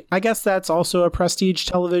on, right? I guess that's also a prestige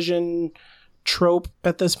television trope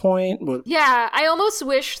at this point. Yeah, I almost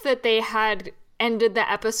wish that they had ended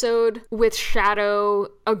the episode with Shadow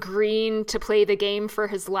agreeing to play the game for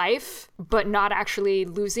his life, but not actually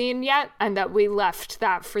losing yet, and that we left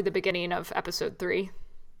that for the beginning of episode 3.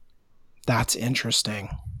 That's interesting.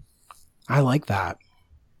 I like that.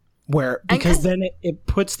 Because then it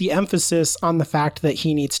puts the emphasis on the fact that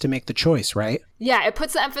he needs to make the choice, right? Yeah, it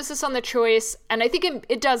puts the emphasis on the choice, and I think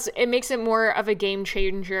it makes it more of a game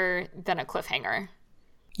changer than a cliffhanger.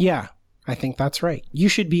 Yeah, I think that's right. You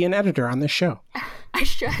should be an editor on this show. I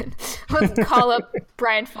should. Let's call up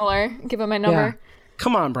Brian Fuller, give him my number. Yeah.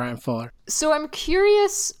 Come on, Brian Fuller. So I'm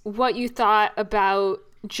curious what you thought about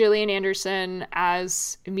Gillian Anderson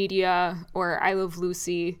as Media or I Love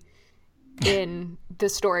Lucy in the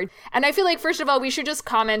story. And I feel like, first of all, we should just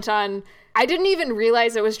comment on, I didn't even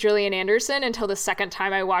realize it was Gillian Anderson until the second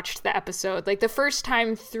time I watched the episode. Like the first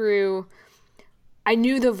time through, I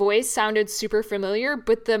knew the voice sounded super familiar,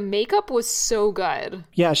 but the makeup was so good.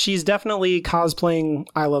 Yeah, she's definitely cosplaying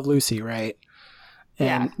I Love Lucy, right?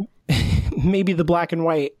 And maybe the black and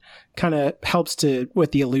white kind of helps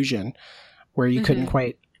with the illusion where you couldn't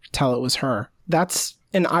quite tell it was her. That's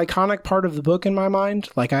an iconic part of the book in my mind.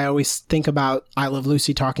 Like I always think about I Love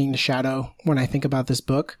Lucy talking to Shadow when I think about this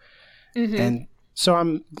book. And so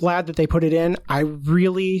I'm glad that they put it in. I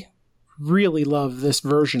really, really love this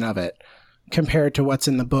version of it compared to what's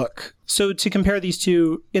in the book. So to compare these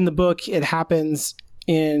two, in the book, it happens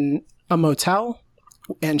in a motel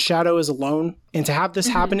and Shadow is alone. And to have this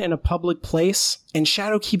happen in a public place and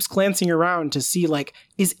Shadow keeps glancing around to see like,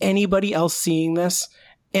 is anybody else seeing this?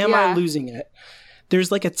 Am I losing it?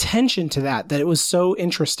 There's like a tension to that it was so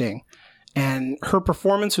interesting. And her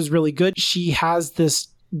performance was really good. She has this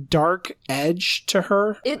dark edge to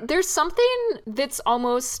her. There's something that's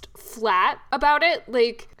almost flat about it.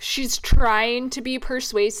 Like she's trying to be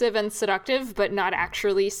persuasive and seductive, but not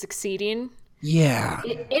actually succeeding. Yeah.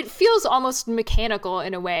 It feels almost mechanical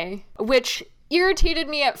in a way, which irritated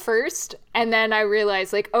me at first. And then I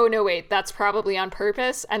realized like, oh no, wait, that's probably on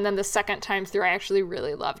purpose. And then the second time through, I actually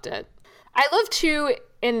really loved it. I love too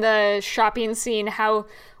in the shopping scene how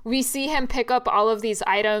we see him pick up all of these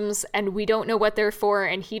items and we don't know what they're for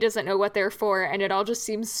and he doesn't know what they're for and it all just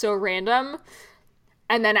seems so random.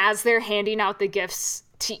 And then as they're handing out the gifts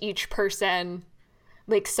to each person,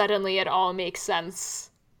 like suddenly it all makes sense.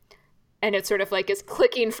 And it sort of like is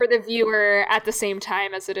clicking for the viewer at the same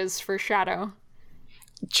time as it is for Shadow.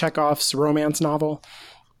 Chekhov's romance novel.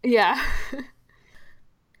 Yeah.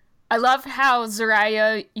 I love how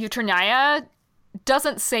Zoraya Uternaya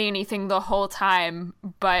doesn't say anything the whole time,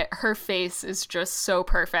 but her face is just so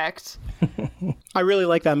perfect. I really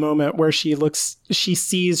like that moment where she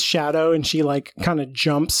sees Shadow and she like kind of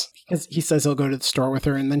jumps because he says he'll go to the store with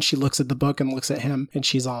her and then she looks at the book and looks at him and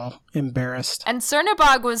she's all embarrassed. And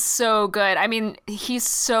Cernabog was so good. I mean, he's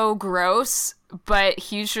so gross, but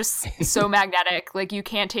he's just so magnetic. Like you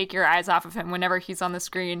can't take your eyes off of him whenever he's on the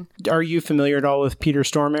screen. Are you familiar at all with Peter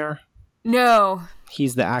Stormare? No.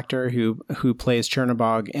 He's the actor who plays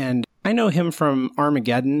Chernabog, and I know him from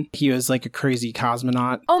Armageddon. He was like a crazy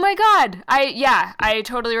cosmonaut. Oh my god. I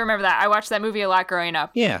totally remember that. I watched that movie a lot growing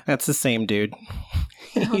up. Yeah, that's the same dude.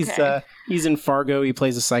 Okay. He's in Fargo. He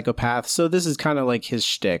plays a psychopath. So this is kind of like his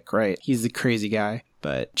shtick, right? He's the crazy guy.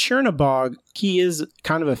 But Chernabog, he is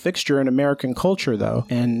kind of a fixture in American culture, though.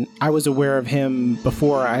 And I was aware of him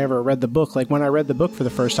before I ever read the book. Like when I read the book for the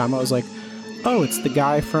first time, I was like, oh, it's the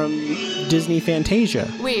guy from Disney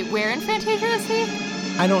Fantasia. Wait, where in Fantasia is he?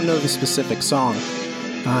 I don't know the specific song.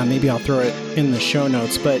 Maybe I'll throw it in the show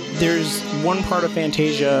notes. But there's one part of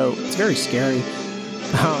Fantasia, it's very scary.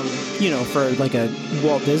 For like a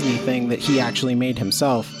Walt Disney thing that he actually made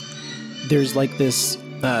himself. There's like this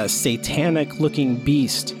satanic looking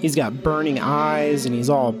beast. He's got burning eyes and he's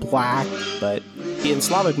all black. But in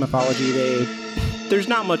Slavic mythology, there's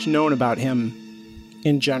not much known about him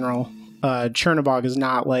in general. Chernabog is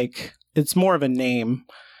not like, it's more of a name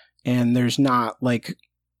and there's not like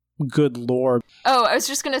good lore. Oh, I was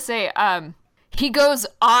just going to say, he goes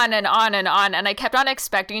on and on and on and I kept on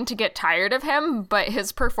expecting to get tired of him, but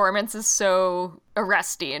his performance is so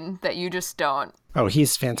arresting that you just don't. Oh,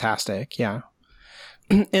 he's fantastic. Yeah.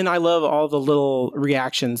 And I love all the little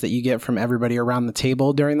reactions that you get from everybody around the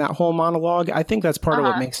table during that whole monologue. I think that's part of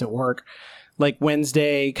what makes it work. Like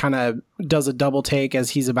Wednesday kind of does a double take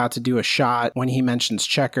as he's about to do a shot when he mentions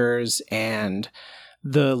checkers, and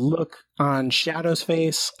the look on Shadow's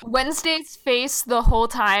face. Wednesday's face the whole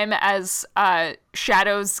time as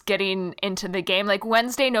Shadow's getting into the game. Like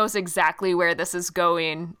Wednesday knows exactly where this is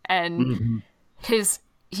going, and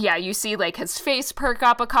you see like his face perk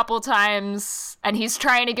up a couple times and he's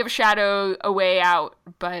trying to give Shadow a way out,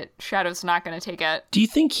 but Shadow's not going to take it. Do you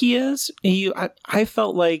think he is? I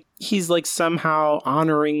felt like he's like somehow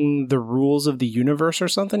honoring the rules of the universe or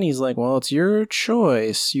something. He's like, well, it's your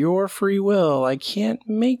choice, your free will. I can't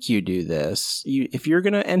make you do this. If you're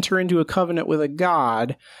going to enter into a covenant with a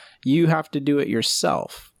god, you have to do it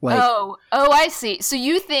yourself. Like, I see. So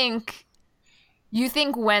you think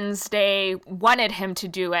Wednesday wanted him to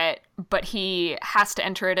do it, but he has to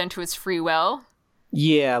enter it into his free will?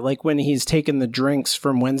 Yeah, like when he's taken the drinks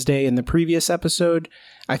from Wednesday in the previous episode,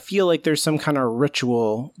 I feel like there's some kind of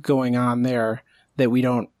ritual going on there that we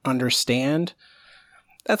don't understand.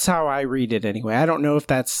 That's how I read it anyway. I don't know if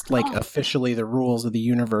that's like officially the rules of the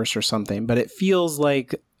universe or something, but it feels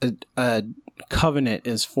like a covenant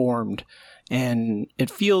is formed. And it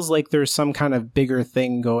feels like there's some kind of bigger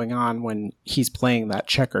thing going on when he's playing that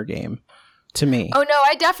checker game, to me. Oh, no,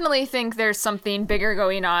 I definitely think there's something bigger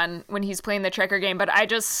going on when he's playing the checker game. But I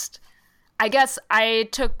guess I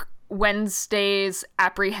took Wednesday's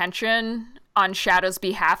apprehension on Shadow's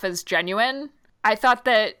behalf as genuine. I thought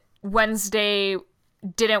that Wednesday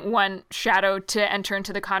didn't want Shadow to enter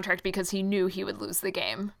into the contract because he knew he would lose the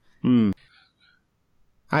game.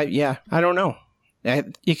 I don't know.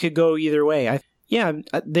 It could go either way.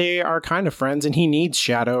 They are kind of friends, and he needs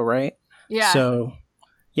Shadow, right? Yeah. So,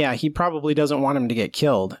 yeah, he probably doesn't want him to get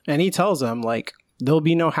killed. And he tells him, like, there'll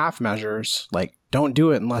be no half measures. Like, don't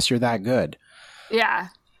do it unless you're that good. Yeah.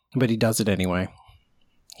 But he does it anyway.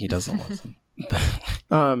 He doesn't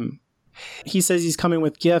listen. He says he's coming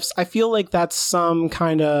with gifts. I feel like that's some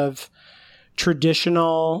kind of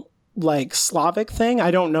traditional, like, Slavic thing.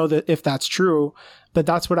 I don't know if that's true, but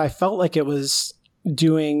that's what I felt like it was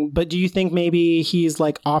doing. But do you think maybe he's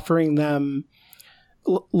like offering them,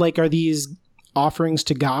 like, are these offerings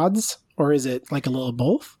to gods, or is it like a little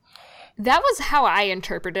both? That was how I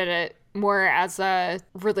interpreted it, more as a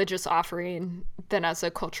religious offering than as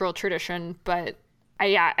a cultural tradition. But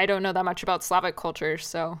I don't know that much about Slavic culture,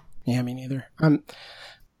 so yeah, me neither.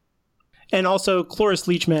 And also Cloris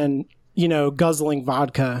Leachman, guzzling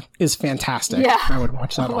vodka is fantastic. Yeah, I would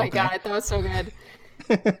watch that. Oh my god, that was so good.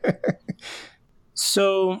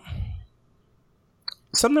 So,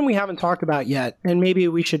 something we haven't talked about yet, and maybe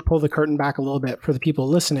we should pull the curtain back a little bit for the people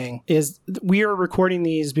listening, is we are recording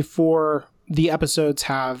these before the episodes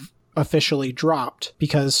have officially dropped,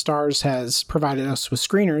 because Stars has provided us with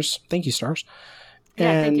screeners. Thank you, Stars.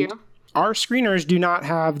 Yeah, thank you. Our screeners do not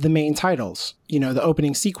have the main titles, the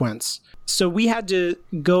opening sequence. So we had to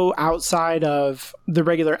go outside of the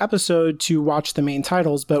regular episode to watch the main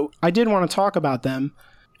titles, but I did want to talk about them.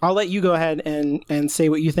 I'll let you go ahead and say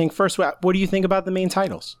what you think. First, what do you think about the main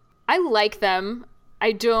titles? I like them.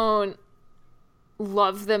 I don't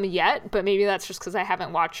love them yet, but maybe that's just because I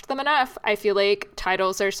haven't watched them enough. I feel like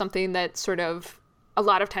titles are something that sort of, a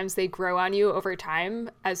lot of times they grow on you over time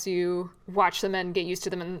as you watch them and get used to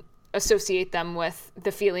them and associate them with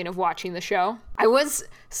the feeling of watching the show. I was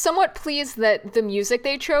somewhat pleased that the music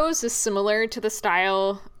they chose is similar to the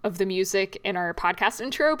style of the music in our podcast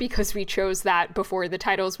intro, because we chose that before the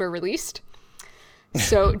titles were released.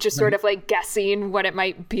 So just sort of like guessing what it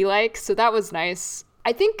might be like. So that was nice.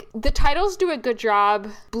 I think the titles do a good job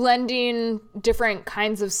blending different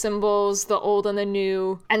kinds of symbols, the old and the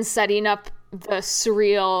new, and setting up the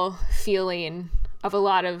surreal feeling of a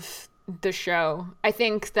lot of the show. I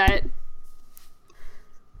think that,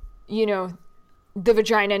 the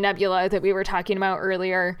Vagina Nebula that we were talking about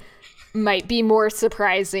earlier might be more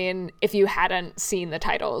surprising if you hadn't seen the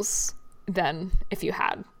titles than if you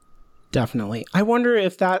had. Definitely. I wonder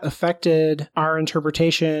if that affected our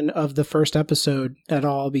interpretation of the first episode at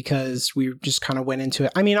all, because we just kind of went into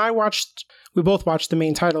it. I mean, we both watched the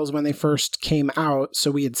main titles when they first came out,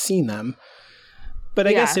 so we had seen them. But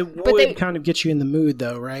I guess it would kind of get you in the mood,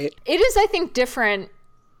 though, right? It is, I think, different,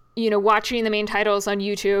 watching the main titles on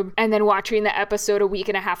YouTube and then watching the episode a week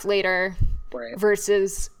and a half later, right,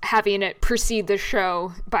 versus having it precede the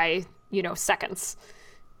show by, seconds.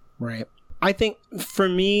 Right. I think for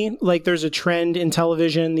me, like, there's a trend in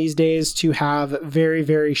television these days to have very,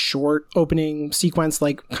 very short opening sequence,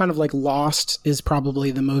 like kind of like Lost is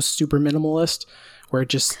probably the most super minimalist, where it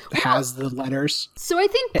just has the letters. So I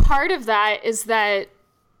think part of that is that,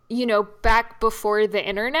 back before the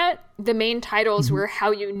internet, the main titles were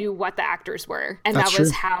how you knew what the actors were. And that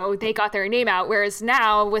was how they got their name out. Whereas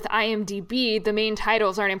now with IMDb, the main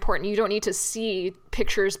titles aren't important. You don't need to see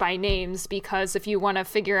pictures by names, because if you want to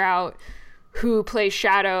figure out who plays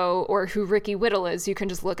Shadow or who Ricky Whittle is, you can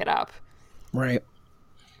just look it up. Right.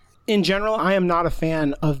 In general, I am not a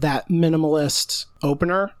fan of that minimalist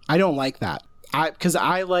opener. I don't like that. Because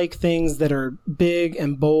I like things that are big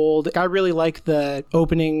and bold. I really like the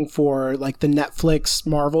opening for like the Netflix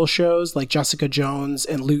Marvel shows like Jessica Jones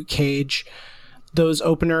and Luke Cage. Those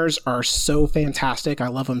openers are so fantastic. I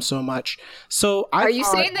love them so much. So are you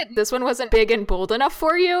saying that this one wasn't big and bold enough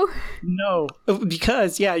for you? No,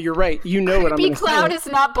 because you're right. You know what I'm going to say. Cloud is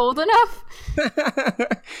not bold enough?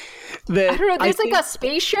 I don't know. There's like a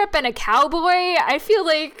spaceship and a cowboy. I feel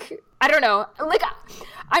like, I don't know. Like,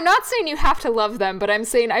 I'm not saying you have to love them, but I'm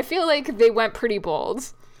saying I feel like they went pretty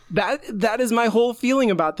bold. That is my whole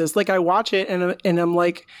feeling about this. Like, I watch it and I'm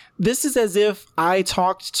like, this is as if I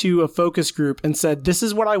talked to a focus group and said, this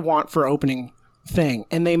is what I want for opening thing.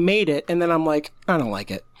 And they made it. And then I'm like, I don't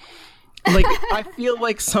like it. Like, I feel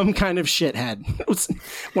like some kind of shithead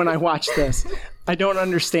when I watch this. I don't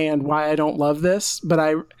understand why I don't love this, but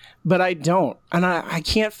I don't. And I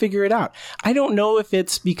can't figure it out. I don't know if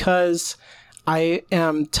it's because I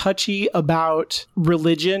am touchy about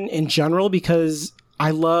religion in general, because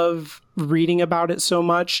I love reading about it so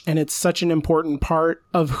much, and it's such an important part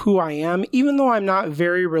of who I am. Even though I'm not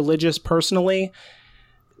very religious personally,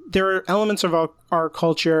 there are elements of our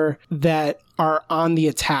culture that are on the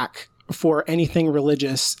attack for anything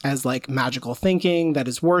religious as like magical thinking that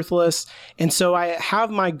is worthless. And so I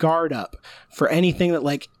have my guard up for anything that,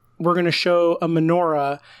 like, we're going to show a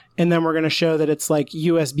menorah and then we're going to show that it's like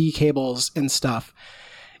USB cables and stuff.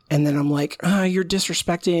 And then I'm like, you're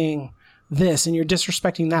disrespecting this and you're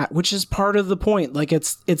disrespecting that, which is part of the point. Like,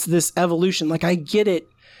 it's this evolution. Like, I get it.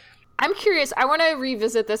 I'm curious. I want to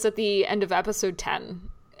revisit this at the end of episode 10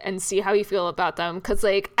 and see how you feel about them. Because,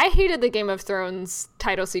 like, I hated the Game of Thrones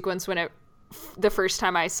title sequence the first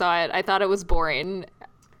time I saw it. I thought it was boring.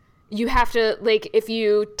 You have to, like, if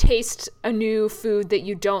you taste a new food that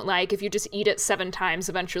you don't like, if you just eat it 7 times,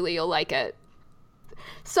 eventually you'll like it.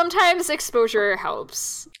 Sometimes exposure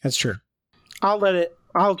helps. That's true.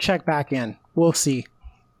 I'll check back in. We'll see.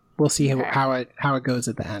 We'll see okay. how it goes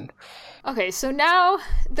at the end. Okay, so now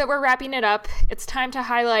that we're wrapping it up, it's time to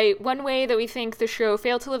highlight one way that we think the show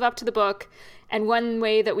failed to live up to the book and one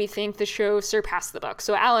way that we think the show surpassed the book.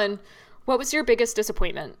 So, Alan, what was your biggest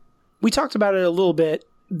disappointment? We talked about it a little bit.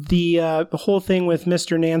 The whole thing with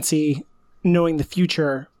Mr. Nancy knowing the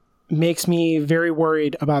future makes me very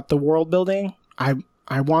worried about the world building. I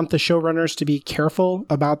want the showrunners to be careful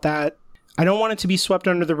about that. I don't want it to be swept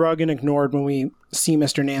under the rug and ignored when we see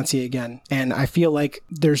Mr. Nancy again. And I feel like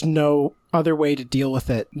there's no other way to deal with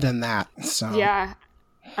it than that. So yeah,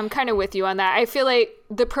 I'm kind of with you on that. I feel like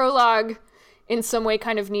the prologue in some way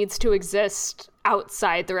kind of needs to exist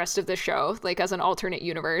outside the rest of the show, like as an alternate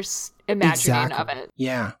universe imagining of it.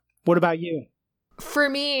 Yeah. What about you? For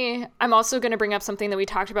me, I'm also going to bring up something that we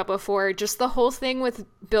talked about before, just the whole thing with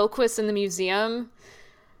Bilquis in the museum.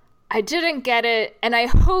 I didn't get it, and I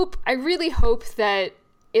really hope that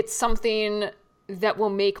it's something that will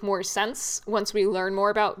make more sense once we learn more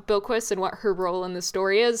about Bilquis and what her role in the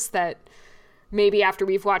story is, that maybe after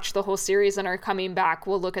we've watched the whole series and are coming back,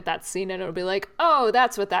 we'll look at that scene and it'll be like, oh,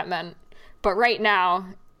 that's what that meant. But right now,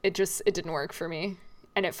 it didn't work for me.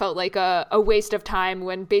 And it felt like a waste of time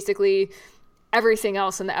when basically everything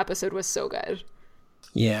else in the episode was so good.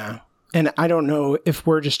 Yeah. And I don't know if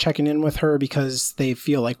we're just checking in with her because they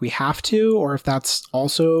feel like we have to, or if that's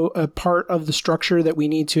also a part of the structure that we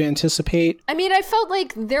need to anticipate. I mean, I felt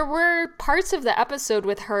like there were parts of the episode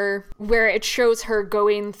with her where it shows her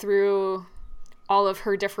going through all of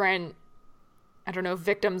her different, I don't know if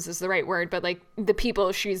victims is the right word, but like the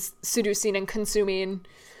people she's seducing and consuming.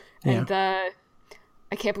 And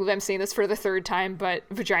I can't believe I'm saying this for the 3rd time, but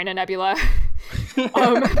Vagina Nebula.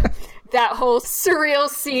 That whole surreal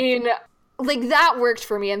scene, like that worked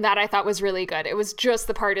for me, and that I thought was really good. It was just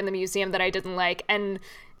the part in the museum that I didn't like, and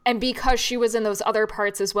because she was in those other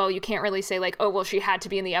parts as well, you can't really say like, oh, well, she had to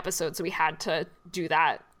be in the episode, so we had to do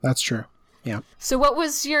that. That's true. Yeah. So what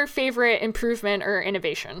was your favorite improvement or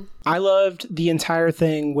innovation? I loved the entire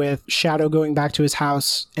thing with Shadow going back to his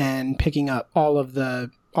house and picking up all of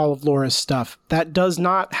Laura's stuff. That does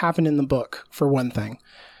not happen in the book, for one thing.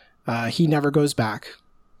 He never goes back.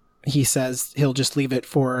 He says he'll just leave it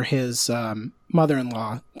for his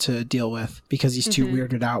mother-in-law to deal with because he's too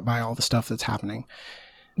weirded out by all the stuff that's happening.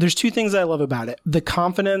 There's 2 things I love about it. The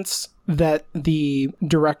confidence that the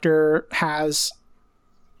director has.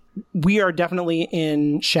 We are definitely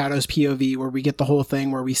in Shadow's POV, where we get the whole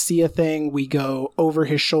thing where we see a thing, we go over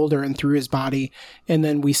his shoulder and through his body, and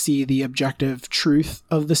then we see the objective truth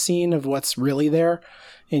of the scene of what's really there.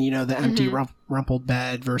 And, you know, the empty rumpled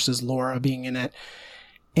bed versus Laura being in it.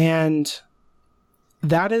 And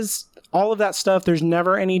that is all of that stuff. There's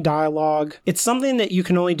never any dialogue. It's something that you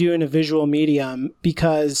can only do in a visual medium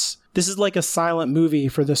because this is like a silent movie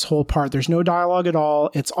for this whole part. There's no dialogue at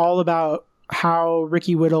all. It's all about how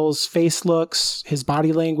Ricky Whittle's face looks, his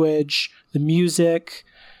body language, the music,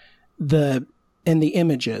 and the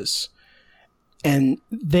images. And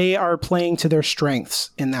they are playing to their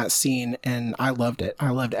strengths in that scene, and I loved it. I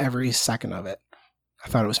loved every second of it. I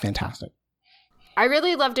thought it was fantastic. I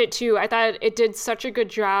really loved it too. I thought it did such a good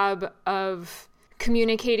job of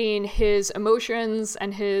communicating his emotions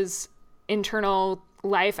and his internal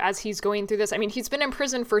life as he's going through this. I mean, he's been in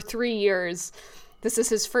prison for 3 years. This is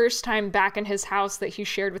his first time back in his house that he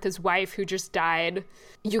shared with his wife, who just died.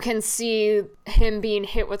 You can see him being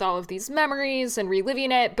hit with all of these memories and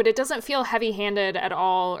reliving it, but it doesn't feel heavy-handed at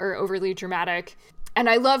all or overly dramatic. And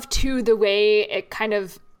I love, too, the way it kind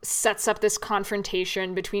of sets up this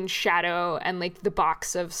confrontation between Shadow and, like, the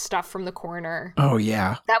box of stuff from the coroner. Oh,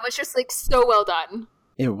 yeah. That was just, like, so well done.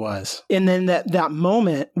 It was. And then that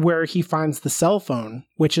moment where he finds the cell phone,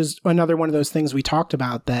 which is another one of those things we talked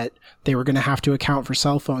about, that they were going to have to account for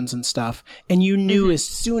cell phones and stuff. And you knew as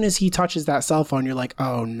soon as he touches that cell phone, you're like,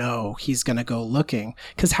 oh no, he's going to go looking.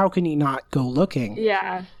 Because how can he not go looking?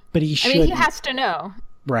 Yeah. But he should. I mean, he has to know.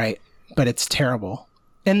 Right. But it's terrible.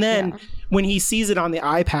 And then when he sees it on the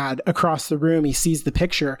iPad across the room, he sees the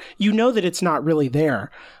picture, you know that it's not really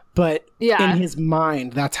there. But in his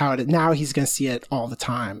mind, that's how it is. Now he's going to see it all the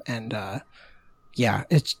time. And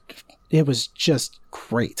it was just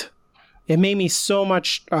great. It made me so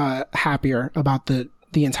much happier about the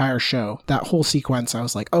entire show. That whole sequence, I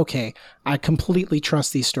was like, okay, I completely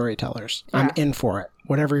trust these storytellers. Yeah. I'm in for it.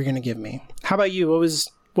 Whatever you're going to give me. How about you?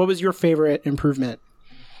 What was your favorite improvement?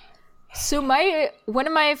 So one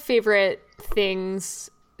of my favorite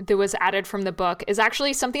things that was added from the book is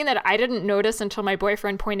actually something that I didn't notice until my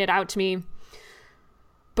boyfriend pointed out to me.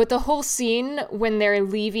 But the whole scene when they're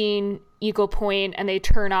leaving Eagle Point and they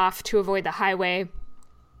turn off to avoid the highway,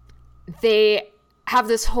 they have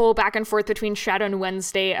this whole back and forth between Shadow and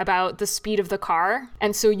Wednesday about the speed of the car.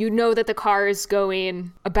 And so you know that the car is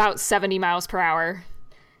going about 70 miles per hour.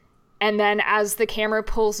 And then as the camera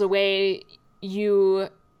pulls away, you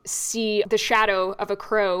see the shadow of a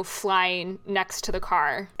crow flying next to the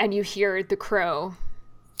car, and you hear the crow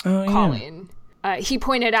calling. He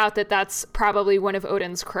pointed out that that's probably one of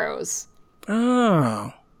Odin's crows.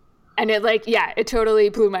 Oh. And it totally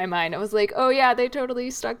blew my mind. I was like, oh yeah, they totally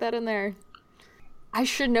stuck that in there. I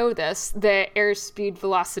should know this, the airspeed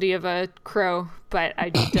velocity of a crow, but I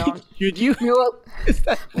don't. Should you?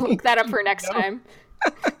 Look that up for next time.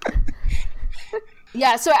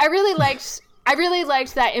 Yeah, so I really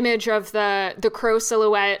liked that image of the crow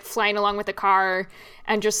silhouette flying along with the car,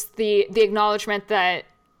 and just the acknowledgement that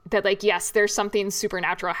like, yes, there's something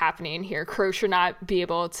supernatural happening here. Crow should not be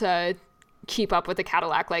able to keep up with a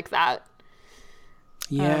Cadillac like that.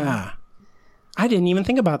 Yeah. I didn't even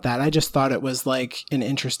think about that. I just thought it was like an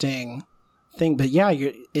interesting thing. But yeah,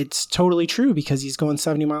 it's totally true because he's going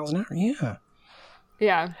 70 miles an hour. Yeah.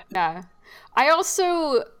 Yeah. Yeah.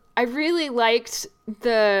 I really liked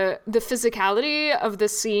the physicality of the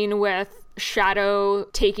scene with Shadow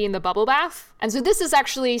taking the bubble bath. And so this is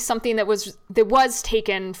actually something that was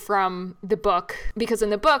taken from the book, because in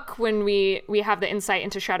the book, when we have the insight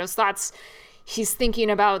into Shadow's thoughts, he's thinking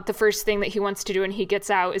about the first thing that he wants to do when he gets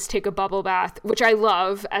out is take a bubble bath, which I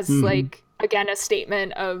love as like, again, a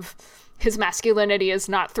statement of his masculinity is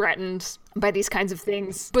not threatened by these kinds of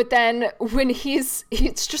things. But then when he's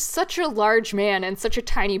just such a large man in such a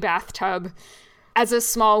tiny bathtub, as a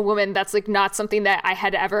small woman, that's like not something that I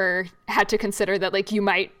had ever had to consider, that like you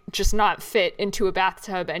might just not fit into a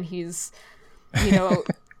bathtub. And he's,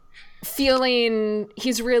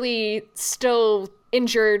 he's really still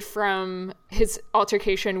injured from his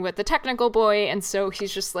altercation with the technical boy. And so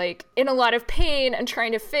he's just like in a lot of pain and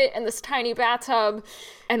trying to fit in this tiny bathtub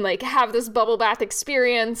and like have this bubble bath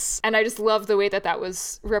experience. And I just love the way that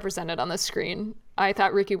was represented on the screen. I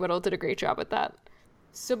thought Ricky Whittle did a great job with that.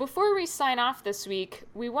 So before we sign off this week,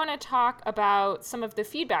 we want to talk about some of the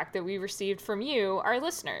feedback that we received from you, our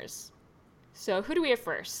listeners. So who do we have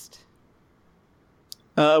first?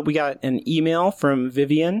 We got an email from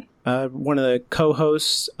Vivian, one of the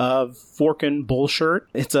co-hosts of Forkin' Bullshirt.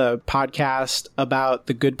 It's a podcast about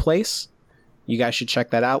The Good Place. You guys should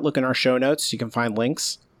check that out. Look in our show notes. You can find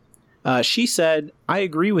links. She said, I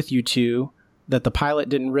agree with you two that the pilot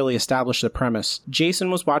didn't really establish the premise. Jason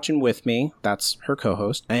was watching with me, that's her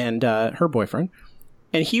co-host, and her boyfriend,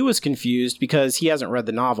 and he was confused because he hasn't read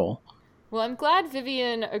the novel. Well, I'm glad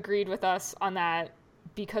Vivian agreed with us on that,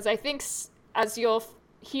 because I think, as you'll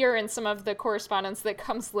hear in some of the correspondence that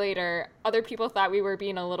comes later, other people thought we were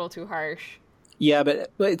being a little too harsh. Yeah,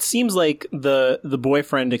 but it seems like the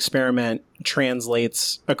boyfriend experiment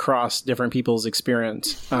translates across different people's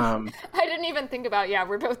experience. I didn't even think about,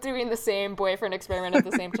 we're both doing the same boyfriend experiment at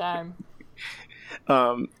the same time.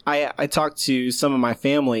 I talked to some of my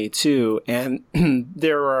family too, and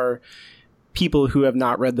there are people who have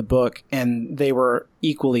not read the book, and they were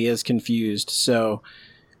equally as confused. So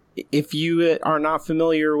If you are not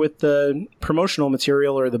familiar with the promotional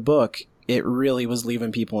material or the book, it really was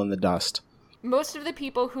leaving people in the dust. Most of the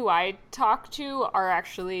people who I talk to are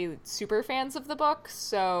actually super fans of the book,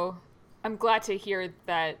 so I'm glad to hear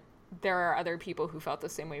that there are other people who felt the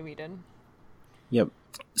same way we did. Yep.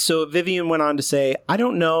 So Vivian went on to say, I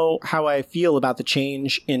don't know how I feel about the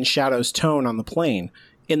change in Shadow's tone on the plane.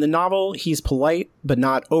 In the novel, he's polite, but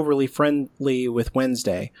not overly friendly with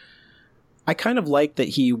Wednesday. I kind of like that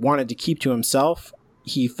he wanted to keep to himself.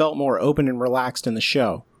 He felt more open and relaxed in the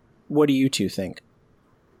show. What do you two think?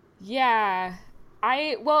 Yeah,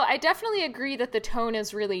 I definitely agree that the tone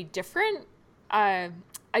is really different. I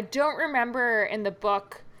don't remember in the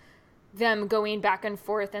book them going back and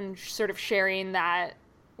forth and sort of sharing that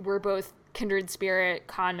we're both kindred spirit,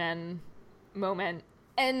 Kanen moment.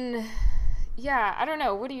 And yeah, I don't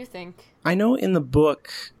know. What do you think? I know in the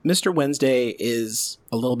book, Mr. Wednesday is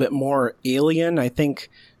a little bit more alien. I think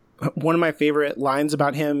one of my favorite lines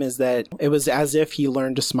about him is that it was as if he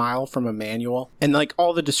learned to smile from a manual. And like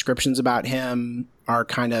all the descriptions about him are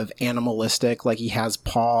kind of animalistic. Like he has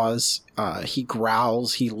paws, he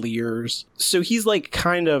growls, he leers. So he's like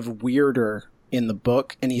kind of weirder in the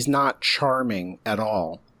book, and he's not charming at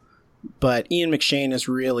all. But Ian McShane is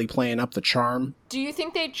really playing up the charm. Do you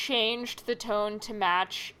think they changed the tone to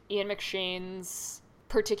match Ian McShane's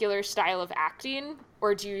particular style of acting?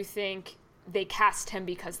 Or do you think they cast him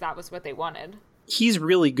because that was what they wanted? He's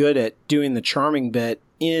really good at doing the charming bit.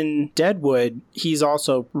 In Deadwood, he's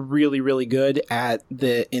also really, really good at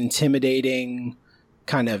the intimidating,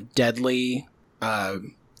 kind of deadly,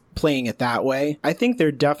 playing it that way. I think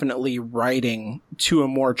they're definitely writing to a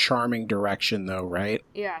more charming direction, though, right?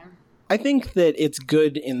 Yeah. I think that it's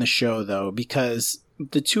good in the show, though, because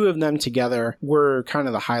the two of them together were kind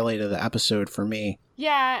of the highlight of the episode for me.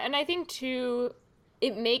 Yeah, and I think, too,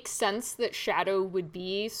 it makes sense that Shadow would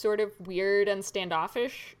be sort of weird and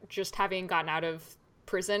standoffish, just having gotten out of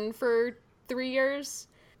prison for 3 years.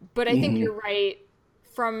 But I think you're right.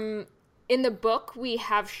 In the book, we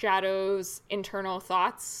have Shadow's internal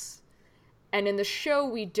thoughts, and in the show,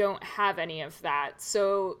 we don't have any of that.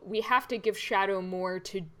 So we have to give Shadow more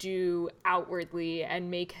to do outwardly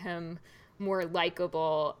and make him more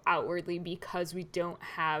likable outwardly because we don't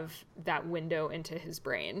have that window into his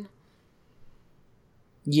brain.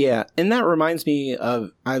 Yeah, and that reminds me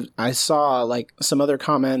of, I saw like some other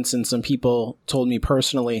comments and some people told me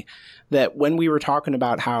personally that when we were talking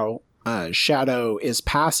about how Shadow is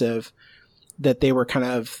passive, that they were kind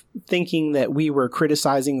of thinking that we were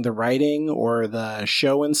criticizing the writing or the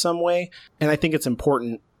show in some way. And I think it's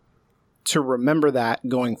important to remember that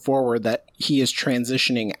going forward, that he is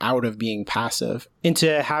transitioning out of being passive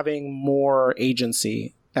into having more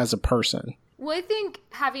agency as a person. Well, I think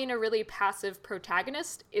having a really passive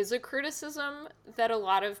protagonist is a criticism that a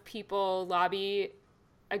lot of people lobby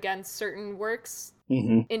against certain works.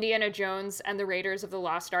 Indiana Jones and the Raiders of the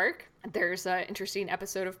Lost Ark. There's an interesting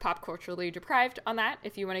episode of Pop Culturally Deprived on that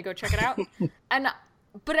if you want to go check it out.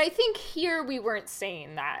 But I think here we weren't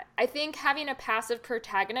saying that. I think having a passive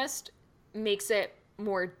protagonist makes it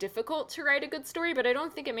more difficult to write a good story, but I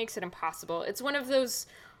don't think it makes it impossible. It's one of those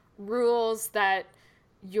rules that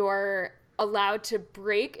you're allowed to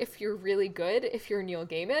break if you're really good. If you're Neil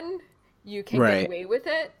Gaiman, you can get away with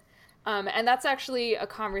it. And that's actually a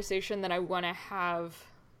conversation that I want to have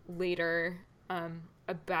later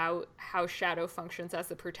about how Shadow functions as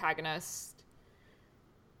the protagonist,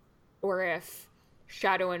 or if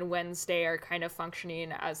Shadow and Wednesday are kind of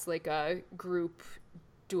functioning as like a group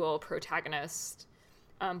dual protagonist.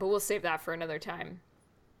 But we'll save that for another time.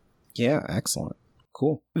 Yeah, excellent.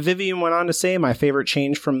 Cool. Vivian went on to say, my favorite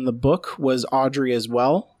change from the book was Audrey as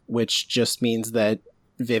well, which just means that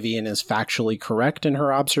Vivian is factually correct in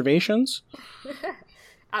her observations.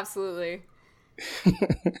 Absolutely.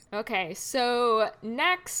 Okay, so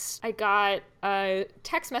next I got a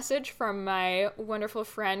text message from my wonderful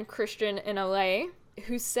friend Christian in LA,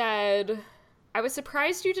 who said, I was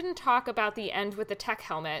surprised you didn't talk about the end with the tech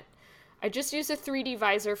helmet. I just used a 3D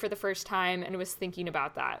visor for the first time and was thinking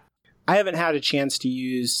about that. I haven't had a chance to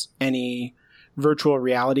use any virtual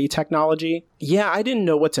reality technology. Yeah, I didn't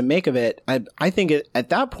know what to make of it. I think at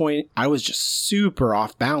that point, I was just super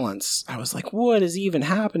off balance. I was like, what is even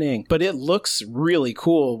happening? But it looks really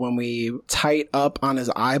cool when we tight up on his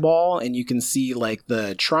eyeball and you can see like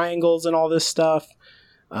the triangles and all this stuff.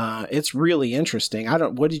 It's really interesting.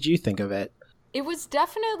 What did you think of it? It was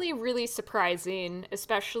definitely really surprising,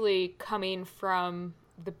 especially coming from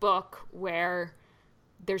the book where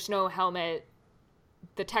there's no helmet.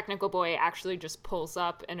 The technical boy actually just pulls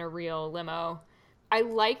up in a real limo. I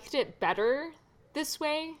liked it better this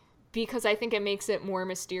way because I think it makes it more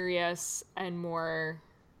mysterious and more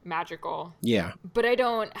magical. Yeah. But I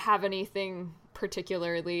don't have anything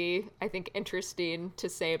particularly, I think, interesting to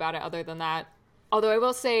say about it other than that. Although I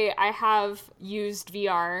will say I have used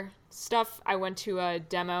VR stuff. I went to a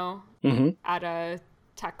demo at a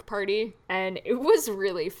tech party, and it was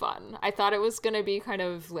really fun. I thought it was going to be kind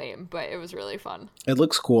of lame, but it was really fun. It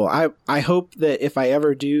looks cool. I hope that if I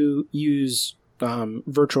ever do use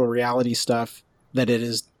virtual reality stuff, that it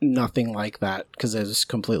is nothing like that, because it is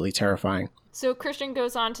completely terrifying. So Christian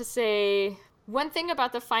goes on to say, one thing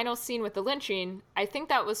about the final scene with the lynching, I think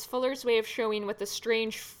that was Fuller's way of showing what the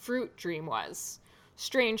strange fruit dream was.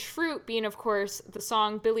 Strange Fruit being, of course, the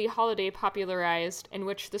song Billie Holiday popularized, in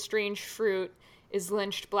which the strange fruit is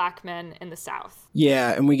lynched black men in the South.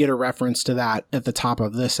 Yeah, and we get a reference to that at the top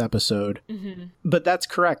of this episode. But that's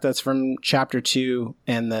correct. That's from chapter 2,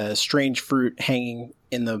 and the strange fruit hanging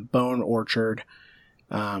in the bone orchard.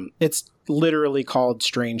 It's literally called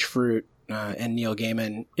Strange Fruit, and Neil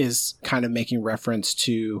Gaiman is kind of making reference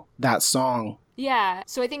to that song. Yeah,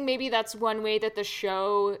 so I think maybe that's one way that the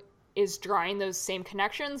show is drawing those same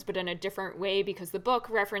connections, but in a different way, because the book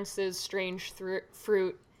references strange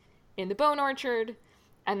fruit in the bone orchard,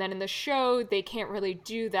 and then in the show they can't really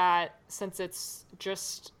do that since it's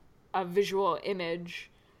just a visual image.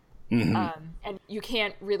 And you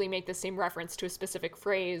can't really make the same reference to a specific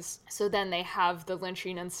phrase, so then they have the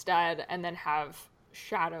lynching instead, and then have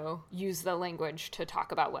Shadow use the language to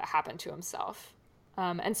talk about what happened to himself.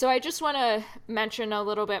 And so I just want to mention a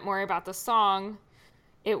little bit more about the song.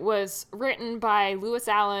 It was written by Lewis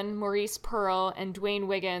Allen, Maurice Pearl, and Dwayne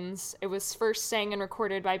Wiggins. It was first sang and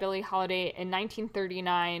recorded by Billie Holiday in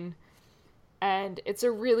 1939. And it's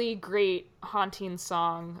a really great, haunting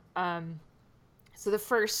song. So the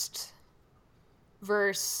first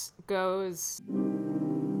verse goes,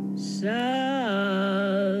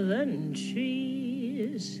 Southern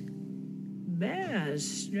trees bear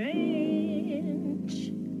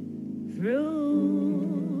strange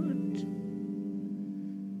fruit,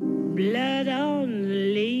 blood on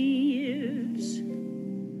the leaves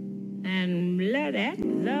and blood at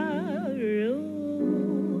the root,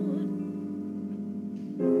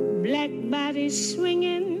 black bodies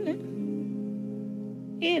swinging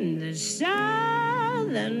in the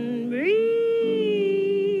southern breeze,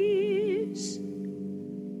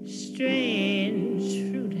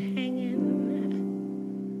 strange fruit hanging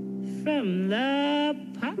from the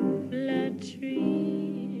poplar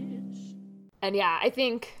trees. And yeah, I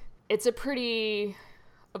think it's a pretty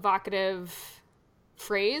evocative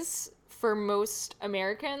phrase for most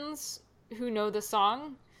Americans who know the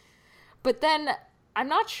song. But then I'm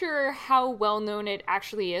not sure how well known it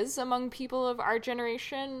actually is among people of our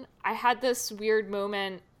generation. I had this weird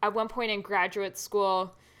moment at one point in graduate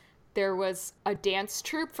school. There was a dance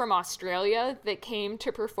troupe from Australia that came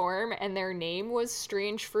to perform, and their name was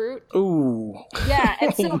Strange Fruit. Ooh. Yeah,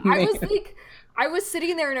 and so I was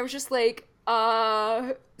sitting there and I was just like,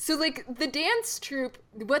 so like the dance troupe,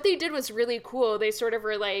 what they did was really cool. They sort of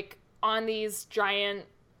were like on these giant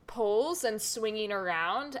poles and swinging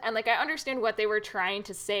around, and like I understand what they were trying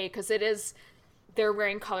to say, because they're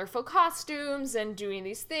wearing colorful costumes and doing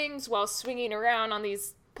these things while swinging around on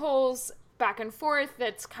these poles back and forth.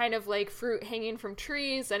 That's kind of like fruit hanging from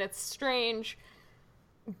trees, and it's strange.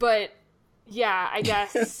 But yeah, I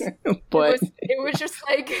guess it was just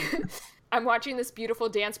like I'm watching this beautiful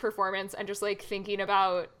dance performance and just like thinking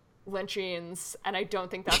about lynchings, and I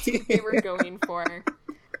don't think that's what they were going for.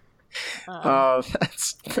 Oh,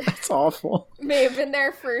 that's awful. May have been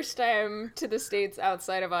their first time to the States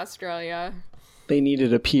outside of Australia. They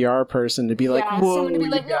needed a PR person to be like, whoa, someone to be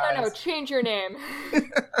like, guys. no, change your name.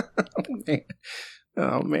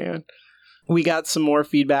 Oh, man. We got some more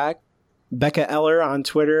feedback. Becca Eller on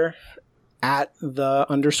Twitter, at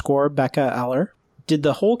 @Becca Eller. Did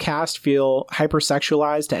the whole cast feel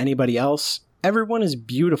hypersexualized to anybody else? Everyone is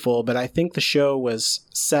beautiful, but I think the show was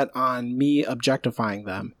set on me objectifying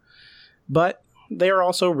them. But they are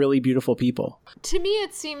also really beautiful people. To me,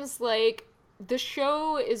 it seems like the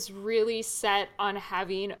show is really set on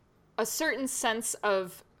having a certain sense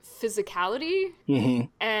of physicality,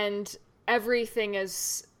 and everything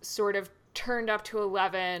is sort of turned up to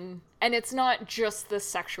 11. And it's not just the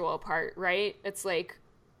sexual part, right? It's like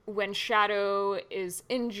when Shadow is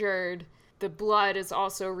injured, the blood is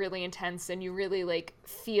also really intense, and you really like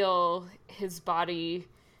feel his body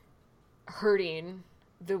hurting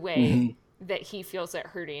the way that he feels it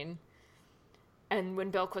hurting. And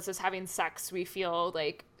when Bilquis is having sex, we feel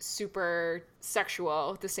like super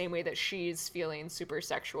sexual, the same way that she's feeling super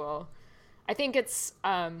sexual. I think it's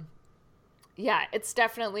it's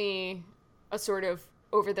definitely a sort of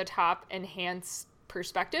over the top enhanced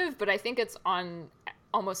perspective, but I think it's on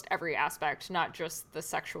almost every aspect, not just the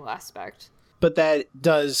sexual aspect. But that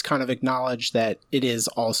does kind of acknowledge that it is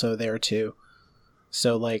also there too.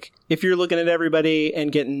 So like, if you're looking at everybody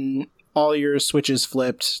and getting all your switches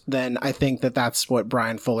flipped, then I think that that's what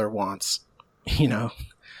Bryan Fuller wants, you know?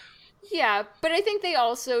 Yeah, but I think they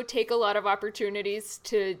also take a lot of opportunities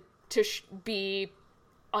to be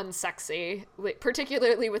unsexy, like,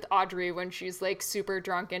 particularly with Audrey when she's like super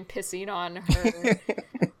drunk and pissing on her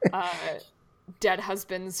dead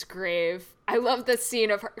husband's grave. I love the scene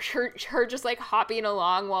of her just like hopping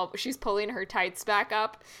along while she's pulling her tights back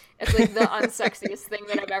up. It's like the unsexiest thing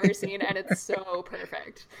that I've ever seen, and it's so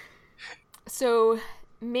perfect. So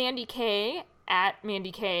Mandy K at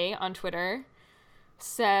Mandy K on Twitter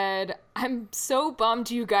said, "I'm so bummed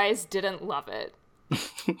you guys didn't love it."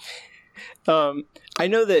 I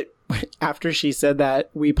know that after she said that,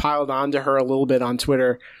 we piled on to her a little bit on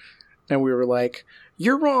Twitter, and we were like,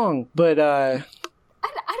 "You're wrong," but I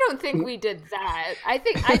don't think we did that. I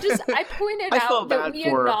think I pointed out that we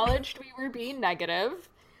acknowledged we were being negative.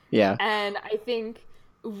 Yeah. And I think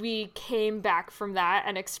we came back from that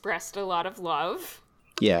and expressed a lot of love.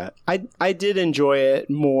 Yeah. I did enjoy it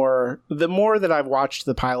more. The more that I've watched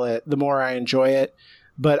the pilot, the more I enjoy it.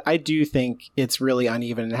 But I do think it's really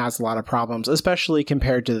uneven and has a lot of problems, especially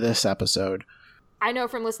compared to this episode. I know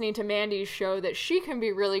from listening to Mandy's show that she can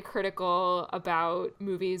be really critical about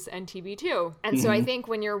movies and TV too. And so I think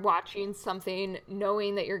when you're watching something,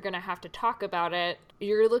 knowing that you're going to have to talk about it,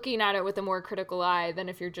 you're looking at it with a more critical eye than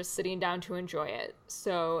if you're just sitting down to enjoy it.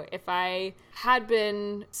 So if I had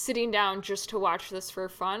been sitting down just to watch this for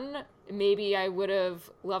fun, maybe I would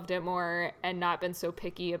have loved it more and not been so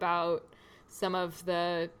picky about some of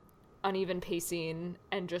the uneven pacing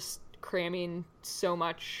and just cramming so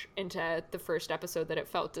much into the first episode that it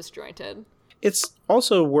felt disjointed. It's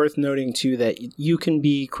also worth noting, too, that you can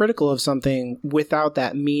be critical of something without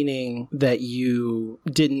that meaning that you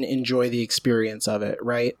didn't enjoy the experience of it,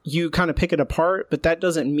 right? You kind of pick it apart, but that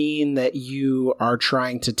doesn't mean that you are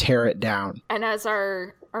trying to tear it down. And as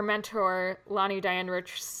our mentor, Lonnie Diane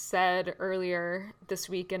Rich, said earlier this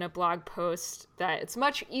week in a blog post, that it's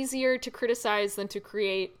much easier to criticize than to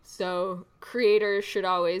create. So creators should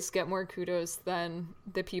always get more kudos than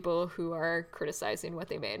the people who are criticizing what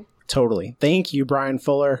they made. Totally. Thank you, Bryan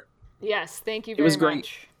Fuller. Yes, thank you very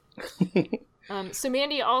much. It was great. So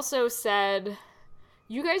Mandy also said,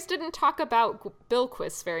 you guys didn't talk about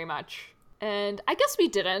Bilquis very much. And I guess we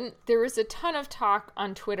didn't. There was a ton of talk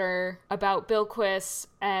on Twitter about Bilquis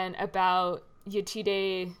and about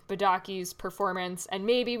Yetide Badaki's performance, and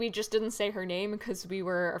maybe we just didn't say her name because we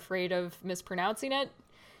were afraid of mispronouncing it.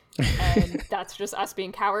 And that's just us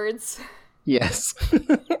being cowards. Yes.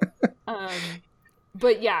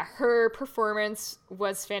 But yeah, her performance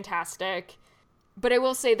was fantastic. But I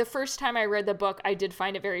will say, the first time I read the book, I did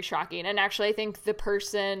find it very shocking. And actually, I think the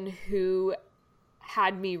person who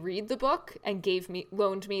had me read the book and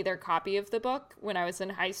loaned me their copy of the book when I was in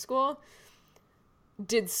high school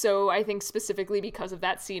did so, I think, specifically because of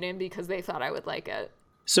that scene and because they thought I would like it.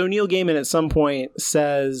 So Neil Gaiman at some point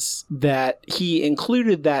says that he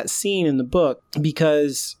included that scene in the book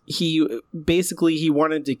because he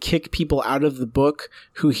wanted to kick people out of the book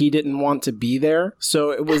who he didn't want to be there.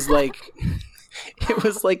 So it was like it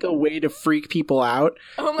was like a way to freak people out.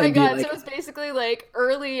 Oh my god, so it was basically like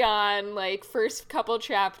early on, like first couple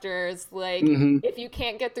chapters, like if you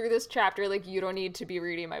can't get through this chapter, like you don't need to be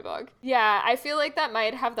reading my book. Yeah, I feel like that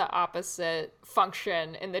might have the opposite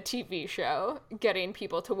function in the TV show, getting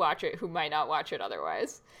people to watch it who might not watch it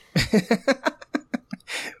otherwise.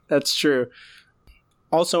 That's true.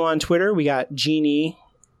 Also on Twitter, we got Jeannie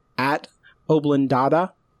at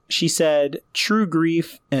Oblindada. She said, true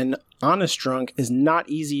grief and honest drunk is not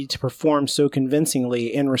easy to perform so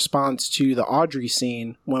convincingly in response to the Audrey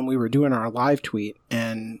scene when we were doing our live tweet.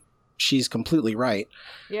 And she's completely right.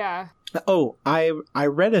 Yeah. Oh, I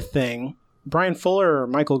read a thing. Bryan Fuller or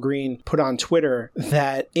Michael Green put on Twitter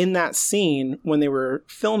that in that scene, when they were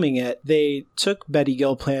filming it, they took Betty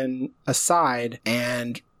Gilpin aside,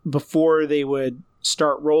 and before they would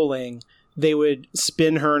start rolling, they would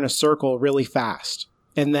spin her in a circle really fast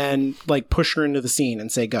and then like push her into the scene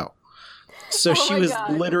and say go. So she was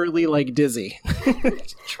literally like dizzy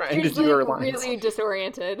trying to do her lines. Really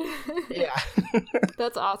disoriented. Yeah.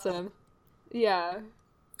 That's awesome. Yeah.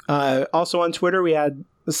 Also on Twitter, we had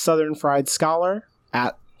Southern Fried Scholar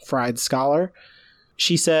at Fried Scholar.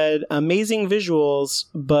 She said, amazing visuals,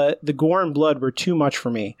 but the gore and blood were too much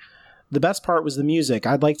for me. The best part was the music.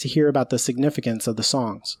 I'd like to hear about the significance of the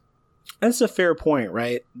songs. That's a fair point,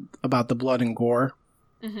 right? About the blood and gore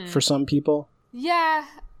for some people. Yeah,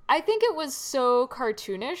 I think it was so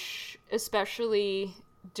cartoonish, especially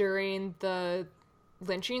during the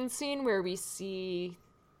lynching scene where we see,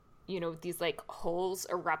 these like holes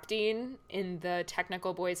erupting in the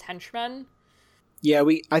Technical Boys henchmen. Yeah,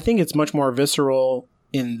 I think it's much more visceral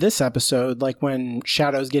in this episode, like when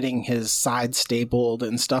Shadow's getting his side stapled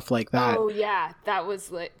and stuff like that. Oh yeah, that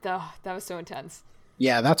was that was so intense.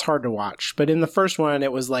 Yeah, that's hard to watch. But in the first one,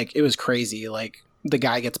 it was crazy. Like the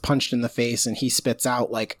guy gets punched in the face and he spits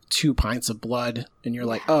out like 2 pints of blood, and you're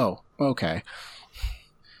like, oh, okay.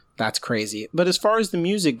 That's crazy. But as far as the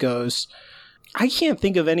music goes, I can't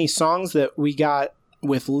think of any songs that we got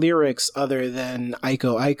with lyrics other than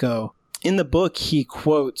Aiko Aiko. In the book, he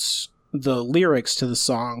quotes the lyrics to the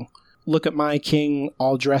song. Look at my king,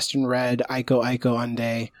 all dressed in red, Aiko Aiko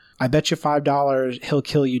Unde. I bet you $5 he'll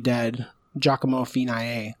kill you dead, Giacomo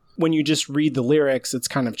Finae. When you just read the lyrics, it's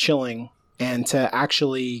kind of chilling. And to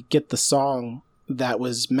actually get the song that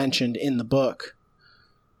was mentioned in the book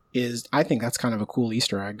I think that's kind of a cool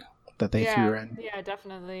Easter egg that they threw in. Yeah,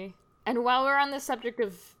 definitely. And while we're on the subject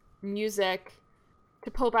of music,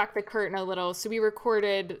 to pull back the curtain a little, so we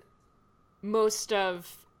recorded most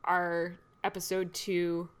of our episode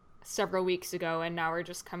 2 several weeks ago, and now we're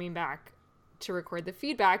just coming back to record the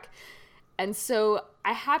feedback. And so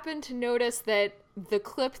I happened to notice that the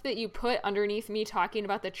clip that you put underneath me talking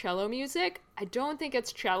about the cello music, I don't think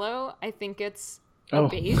it's cello. I think it's a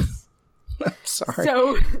bass. I'm sorry.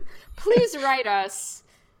 So please write us,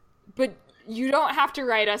 but you don't have to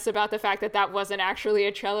write us about the fact that that wasn't actually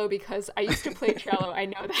a cello, because I used to play cello. I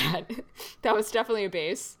know that. That was definitely a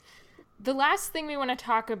bass. The last thing we want to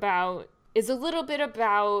talk about is a little bit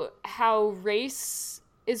about how race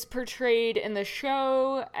is portrayed in the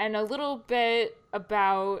show, and a little bit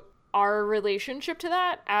about our relationship to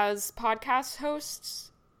that as podcast hosts.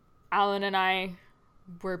 Alan and I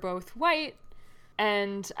were both white,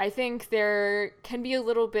 and I think there can be a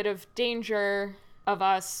little bit of danger of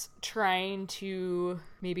us trying to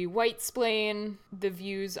maybe white-splain the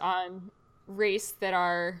views on race that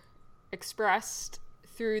are expressed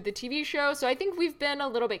through the TV show. So I think we've been a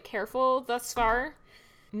little bit careful thus far,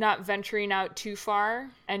 not venturing out too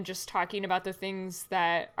far and just talking about the things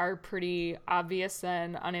that are pretty obvious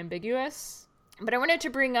and unambiguous. But I wanted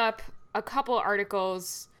to bring up a couple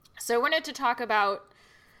articles. So I wanted to talk about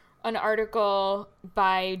an article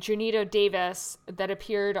by Junito Davis that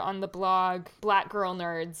appeared on the blog Black Girl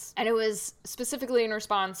Nerds. And it was specifically in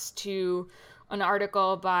response to an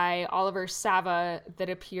article by Oliver Sava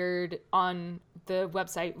that appeared on the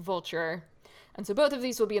website Vulture. And so both of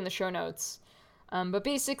these will be in the show notes. But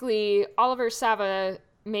basically, Oliver Sava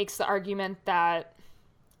makes the argument that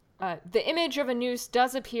the image of a noose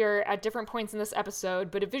does appear at different points in this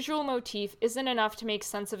episode, but a visual motif isn't enough to make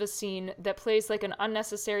sense of a scene that plays like an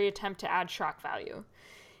unnecessary attempt to add shock value.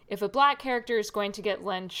 If a black character is going to get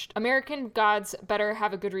lynched, American gods better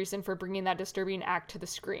have a good reason for bringing that disturbing act to the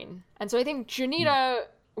screen. And so I think Junita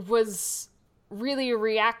was really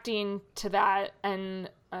reacting to that, and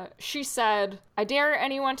she said, I dare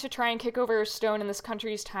anyone to try and kick over a stone in this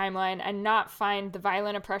country's timeline and not find the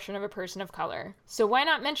violent oppression of a person of color. So why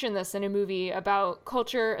not mention this in a movie about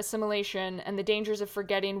culture, assimilation, and the dangers of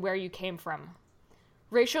forgetting where you came from?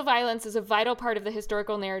 Racial violence is a vital part of the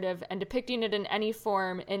historical narrative, and depicting it in any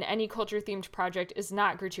form in any culture-themed project is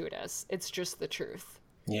not gratuitous. It's just the truth.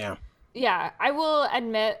 Yeah. Yeah, I will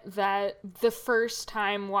admit that the first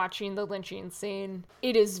time watching the lynching scene,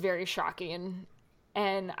 it is very shocking.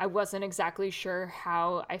 And I wasn't exactly sure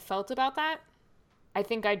how I felt about that. I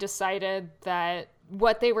think I decided that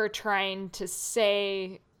what they were trying to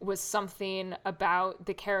say was something about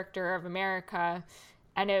the character of America,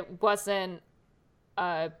 and it wasn't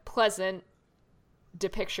a pleasant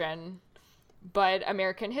depiction. But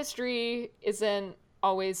American history isn't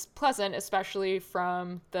always pleasant, especially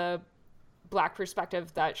from the Black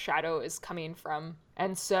perspective that Shadow is coming from.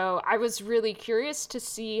 And so I was really curious to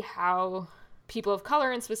see how people of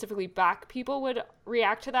color, and specifically Black people, would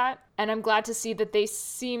react to that. And I'm glad to see that they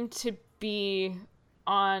seem to be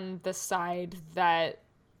on the side that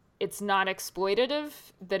it's not exploitative,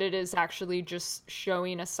 that it is actually just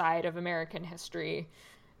showing a side of American history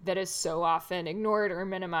that is so often ignored or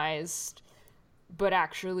minimized, but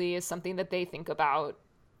actually is something that they think about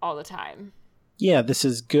all the time. Yeah, this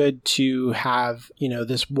is good to have,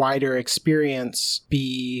 this wider experience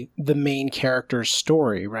be the main character's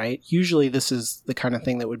story, right? Usually this is the kind of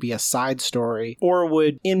thing that would be a side story or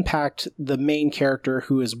would impact the main character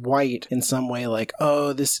who is white in some way, like,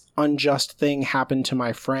 oh, this unjust thing happened to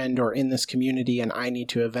my friend or in this community and I need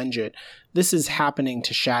to avenge it. This is happening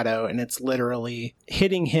to Shadow, and it's literally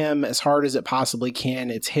hitting him as hard as it possibly can.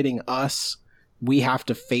 It's hitting us we have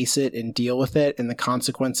to face it and deal with it and the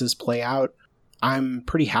consequences play out. I'm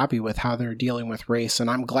pretty happy with how they're dealing with race, and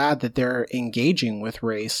I'm glad that they're engaging with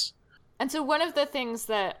race. And so one of the things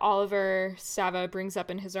that Oliver Sava brings up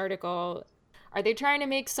in his article, are they trying to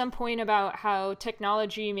make some point about how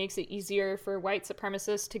technology makes it easier for white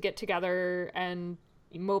supremacists to get together and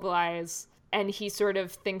mobilize? And he sort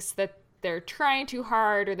of thinks that they're trying too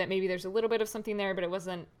hard, or that maybe there's a little bit of something there, but it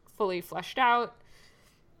wasn't fully fleshed out.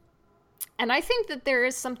 And I think that there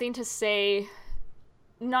is something to say,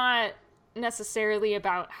 not necessarily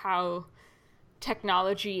about how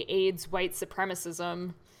technology aids white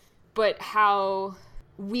supremacism, but how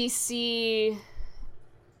we see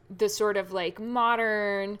the sort of like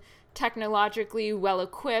modern, technologically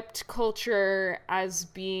well-equipped culture as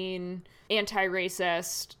being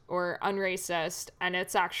anti-racist or unracist, and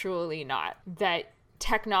it's actually not. That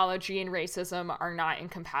technology and racism are not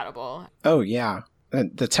incompatible. Oh, yeah.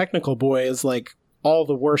 The technical boy is like all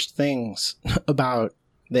the worst things about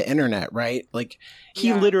the internet, right? Like,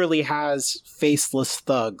 he literally has faceless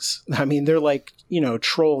thugs. I mean, they're like,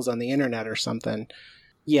 trolls on the internet or something.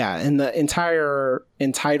 Yeah, and the entire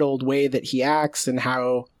entitled way that he acts and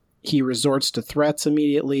how he resorts to threats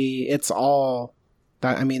immediately, it's all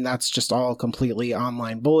that. I mean, that's just all completely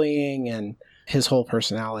online bullying, and his whole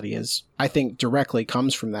personality is, I think, directly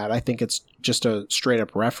comes from that. I think it's just a straight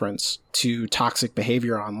up reference to toxic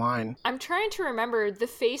behavior online. I'm trying to remember the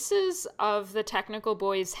faces of the technical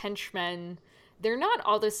boys' henchmen. They're not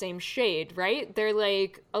all the same shade, right? They're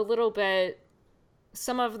like a little bit,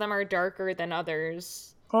 some of them are darker than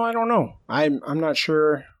others. Oh, I don't know. I'm not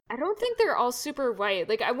sure. I don't think they're all super white.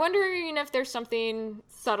 Like, I'm wondering if there's something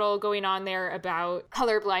subtle going on there about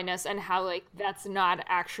colorblindness and how, like, that's not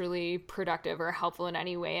actually productive or helpful in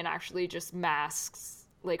any way and actually just masks,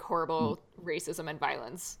 like, horrible racism and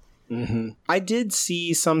violence. Mm-hmm. I did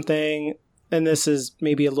see something, and this is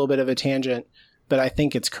maybe a little bit of a tangent, but I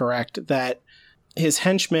think it's correct, that his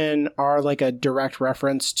henchmen are like a direct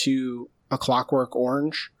reference to A Clockwork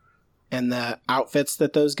Orange and the outfits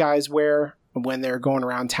that those guys wear when they're going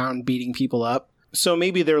around town beating people up. So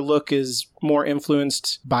maybe their look is more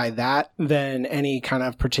influenced by that than any kind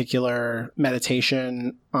of particular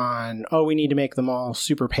meditation on, oh, we need to make them all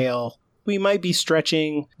super pale. We might be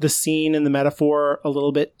stretching the scene and the metaphor a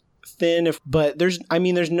little bit thin, but there's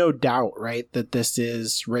no doubt, right, that this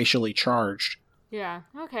is racially charged. Yeah.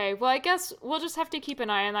 Okay. Well, I guess we'll just have to keep an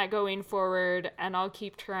eye on that going forward, and I'll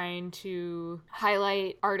keep trying to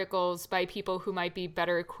highlight articles by people who might be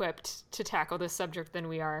better equipped to tackle this subject than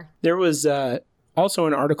we are. There was also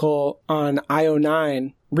an article on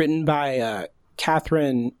IO9 written by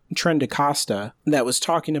Catherine Trendacosta that was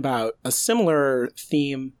talking about a similar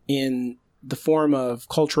theme in the form of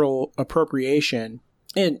cultural appropriation.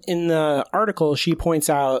 And in the article, she points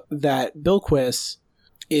out that Bilquis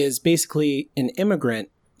is basically an immigrant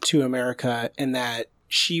to America, and that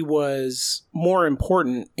she was more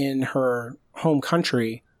important in her home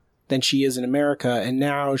country than she is in America. And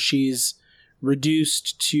now she's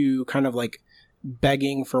reduced to kind of like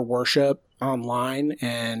begging for worship online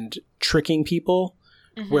and tricking people.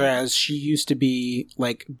 Mm-hmm. Whereas she used to be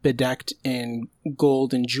like bedecked in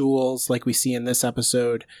gold and jewels like we see in this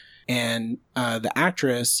episode. And the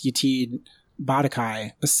actress, Yetide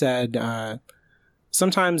Badakai, said,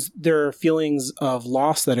 sometimes there are feelings of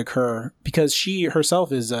loss that occur because she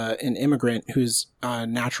herself is an immigrant who's a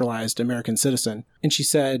naturalized American citizen. And she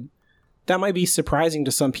said, that might be surprising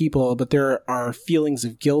to some people, but there are feelings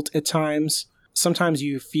of guilt at times. Sometimes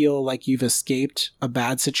you feel like you've escaped a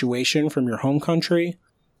bad situation from your home country.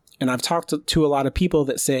 And I've talked to a lot of people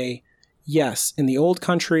that say, yes, in the old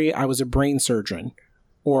country, I was a brain surgeon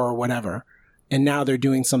or whatever. And now they're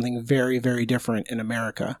doing something very, very different in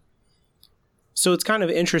America. So it's kind of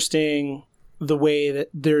interesting the way that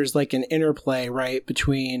there's like an interplay, right,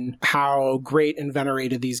 between how great and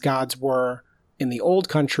venerated these gods were in the old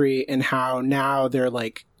country and how now they're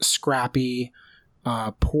like scrappy,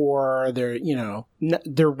 poor, they're,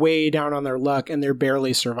 they're way down on their luck and they're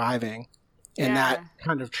barely surviving. And that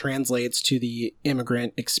kind of translates to the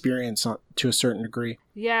immigrant experience to a certain degree.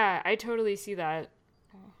 Yeah, I totally see that.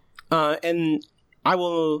 And I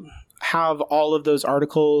will have all of those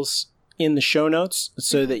articles in the show notes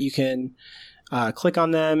so that you can click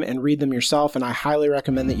on them and read them yourself. And I highly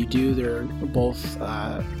recommend that you do. They're both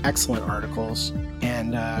excellent articles.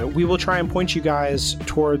 And we will try and point you guys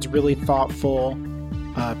towards really thoughtful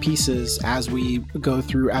pieces as we go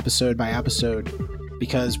through episode by episode,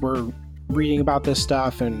 because we're reading about this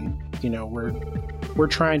stuff and, we're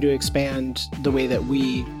trying to expand the way that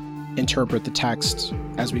we interpret the text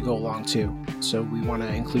as we go along too. So we want to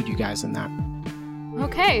include you guys in that.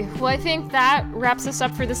 Okay, well, I think that wraps us up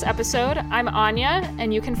for this episode. I'm Anya,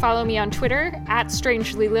 and you can follow me on Twitter at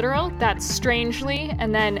StrangelyLiteral. That's strangely,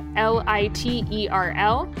 and then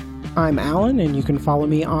LITERL. I'm Alan, and you can follow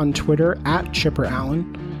me on Twitter at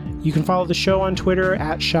ChipperAlan. You can follow the show on Twitter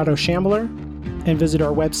at Shadow Shambler, and visit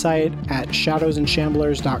our website at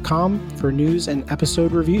shadowsandshamblers.com for news and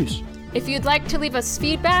episode reviews. If you'd like to leave us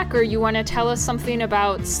feedback or you want to tell us something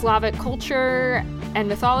about Slavic culture and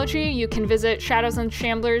mythology, you can visit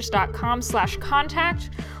shadowsandshamblers.com/contact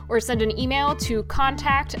or send an email to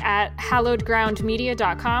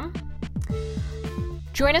contact@hallowedgroundmedia.com.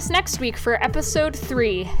 Join us next week for episode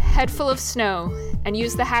 3, Head Full of Snow, and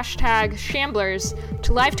use the hashtag Shamblers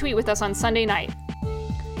to live tweet with us on Sunday night.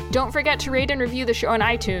 Don't forget to rate and review the show on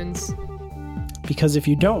iTunes. Because if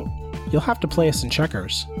you don't, you'll have to play us in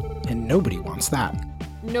checkers, and nobody wants that.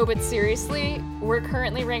 No, but seriously, we're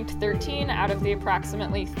currently ranked 13 out of the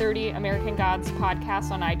approximately 30 American Gods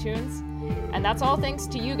podcasts on iTunes, and that's all thanks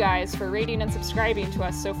to you guys for rating and subscribing to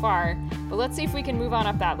us so far, but let's see if we can move on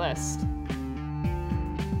up that list.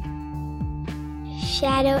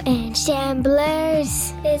 Shadow and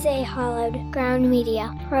Shamblers is a Hallowed Ground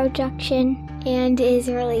Media production and is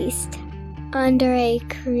released under a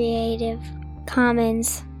Creative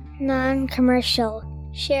Commons non-commercial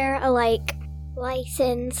share-alike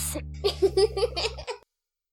license.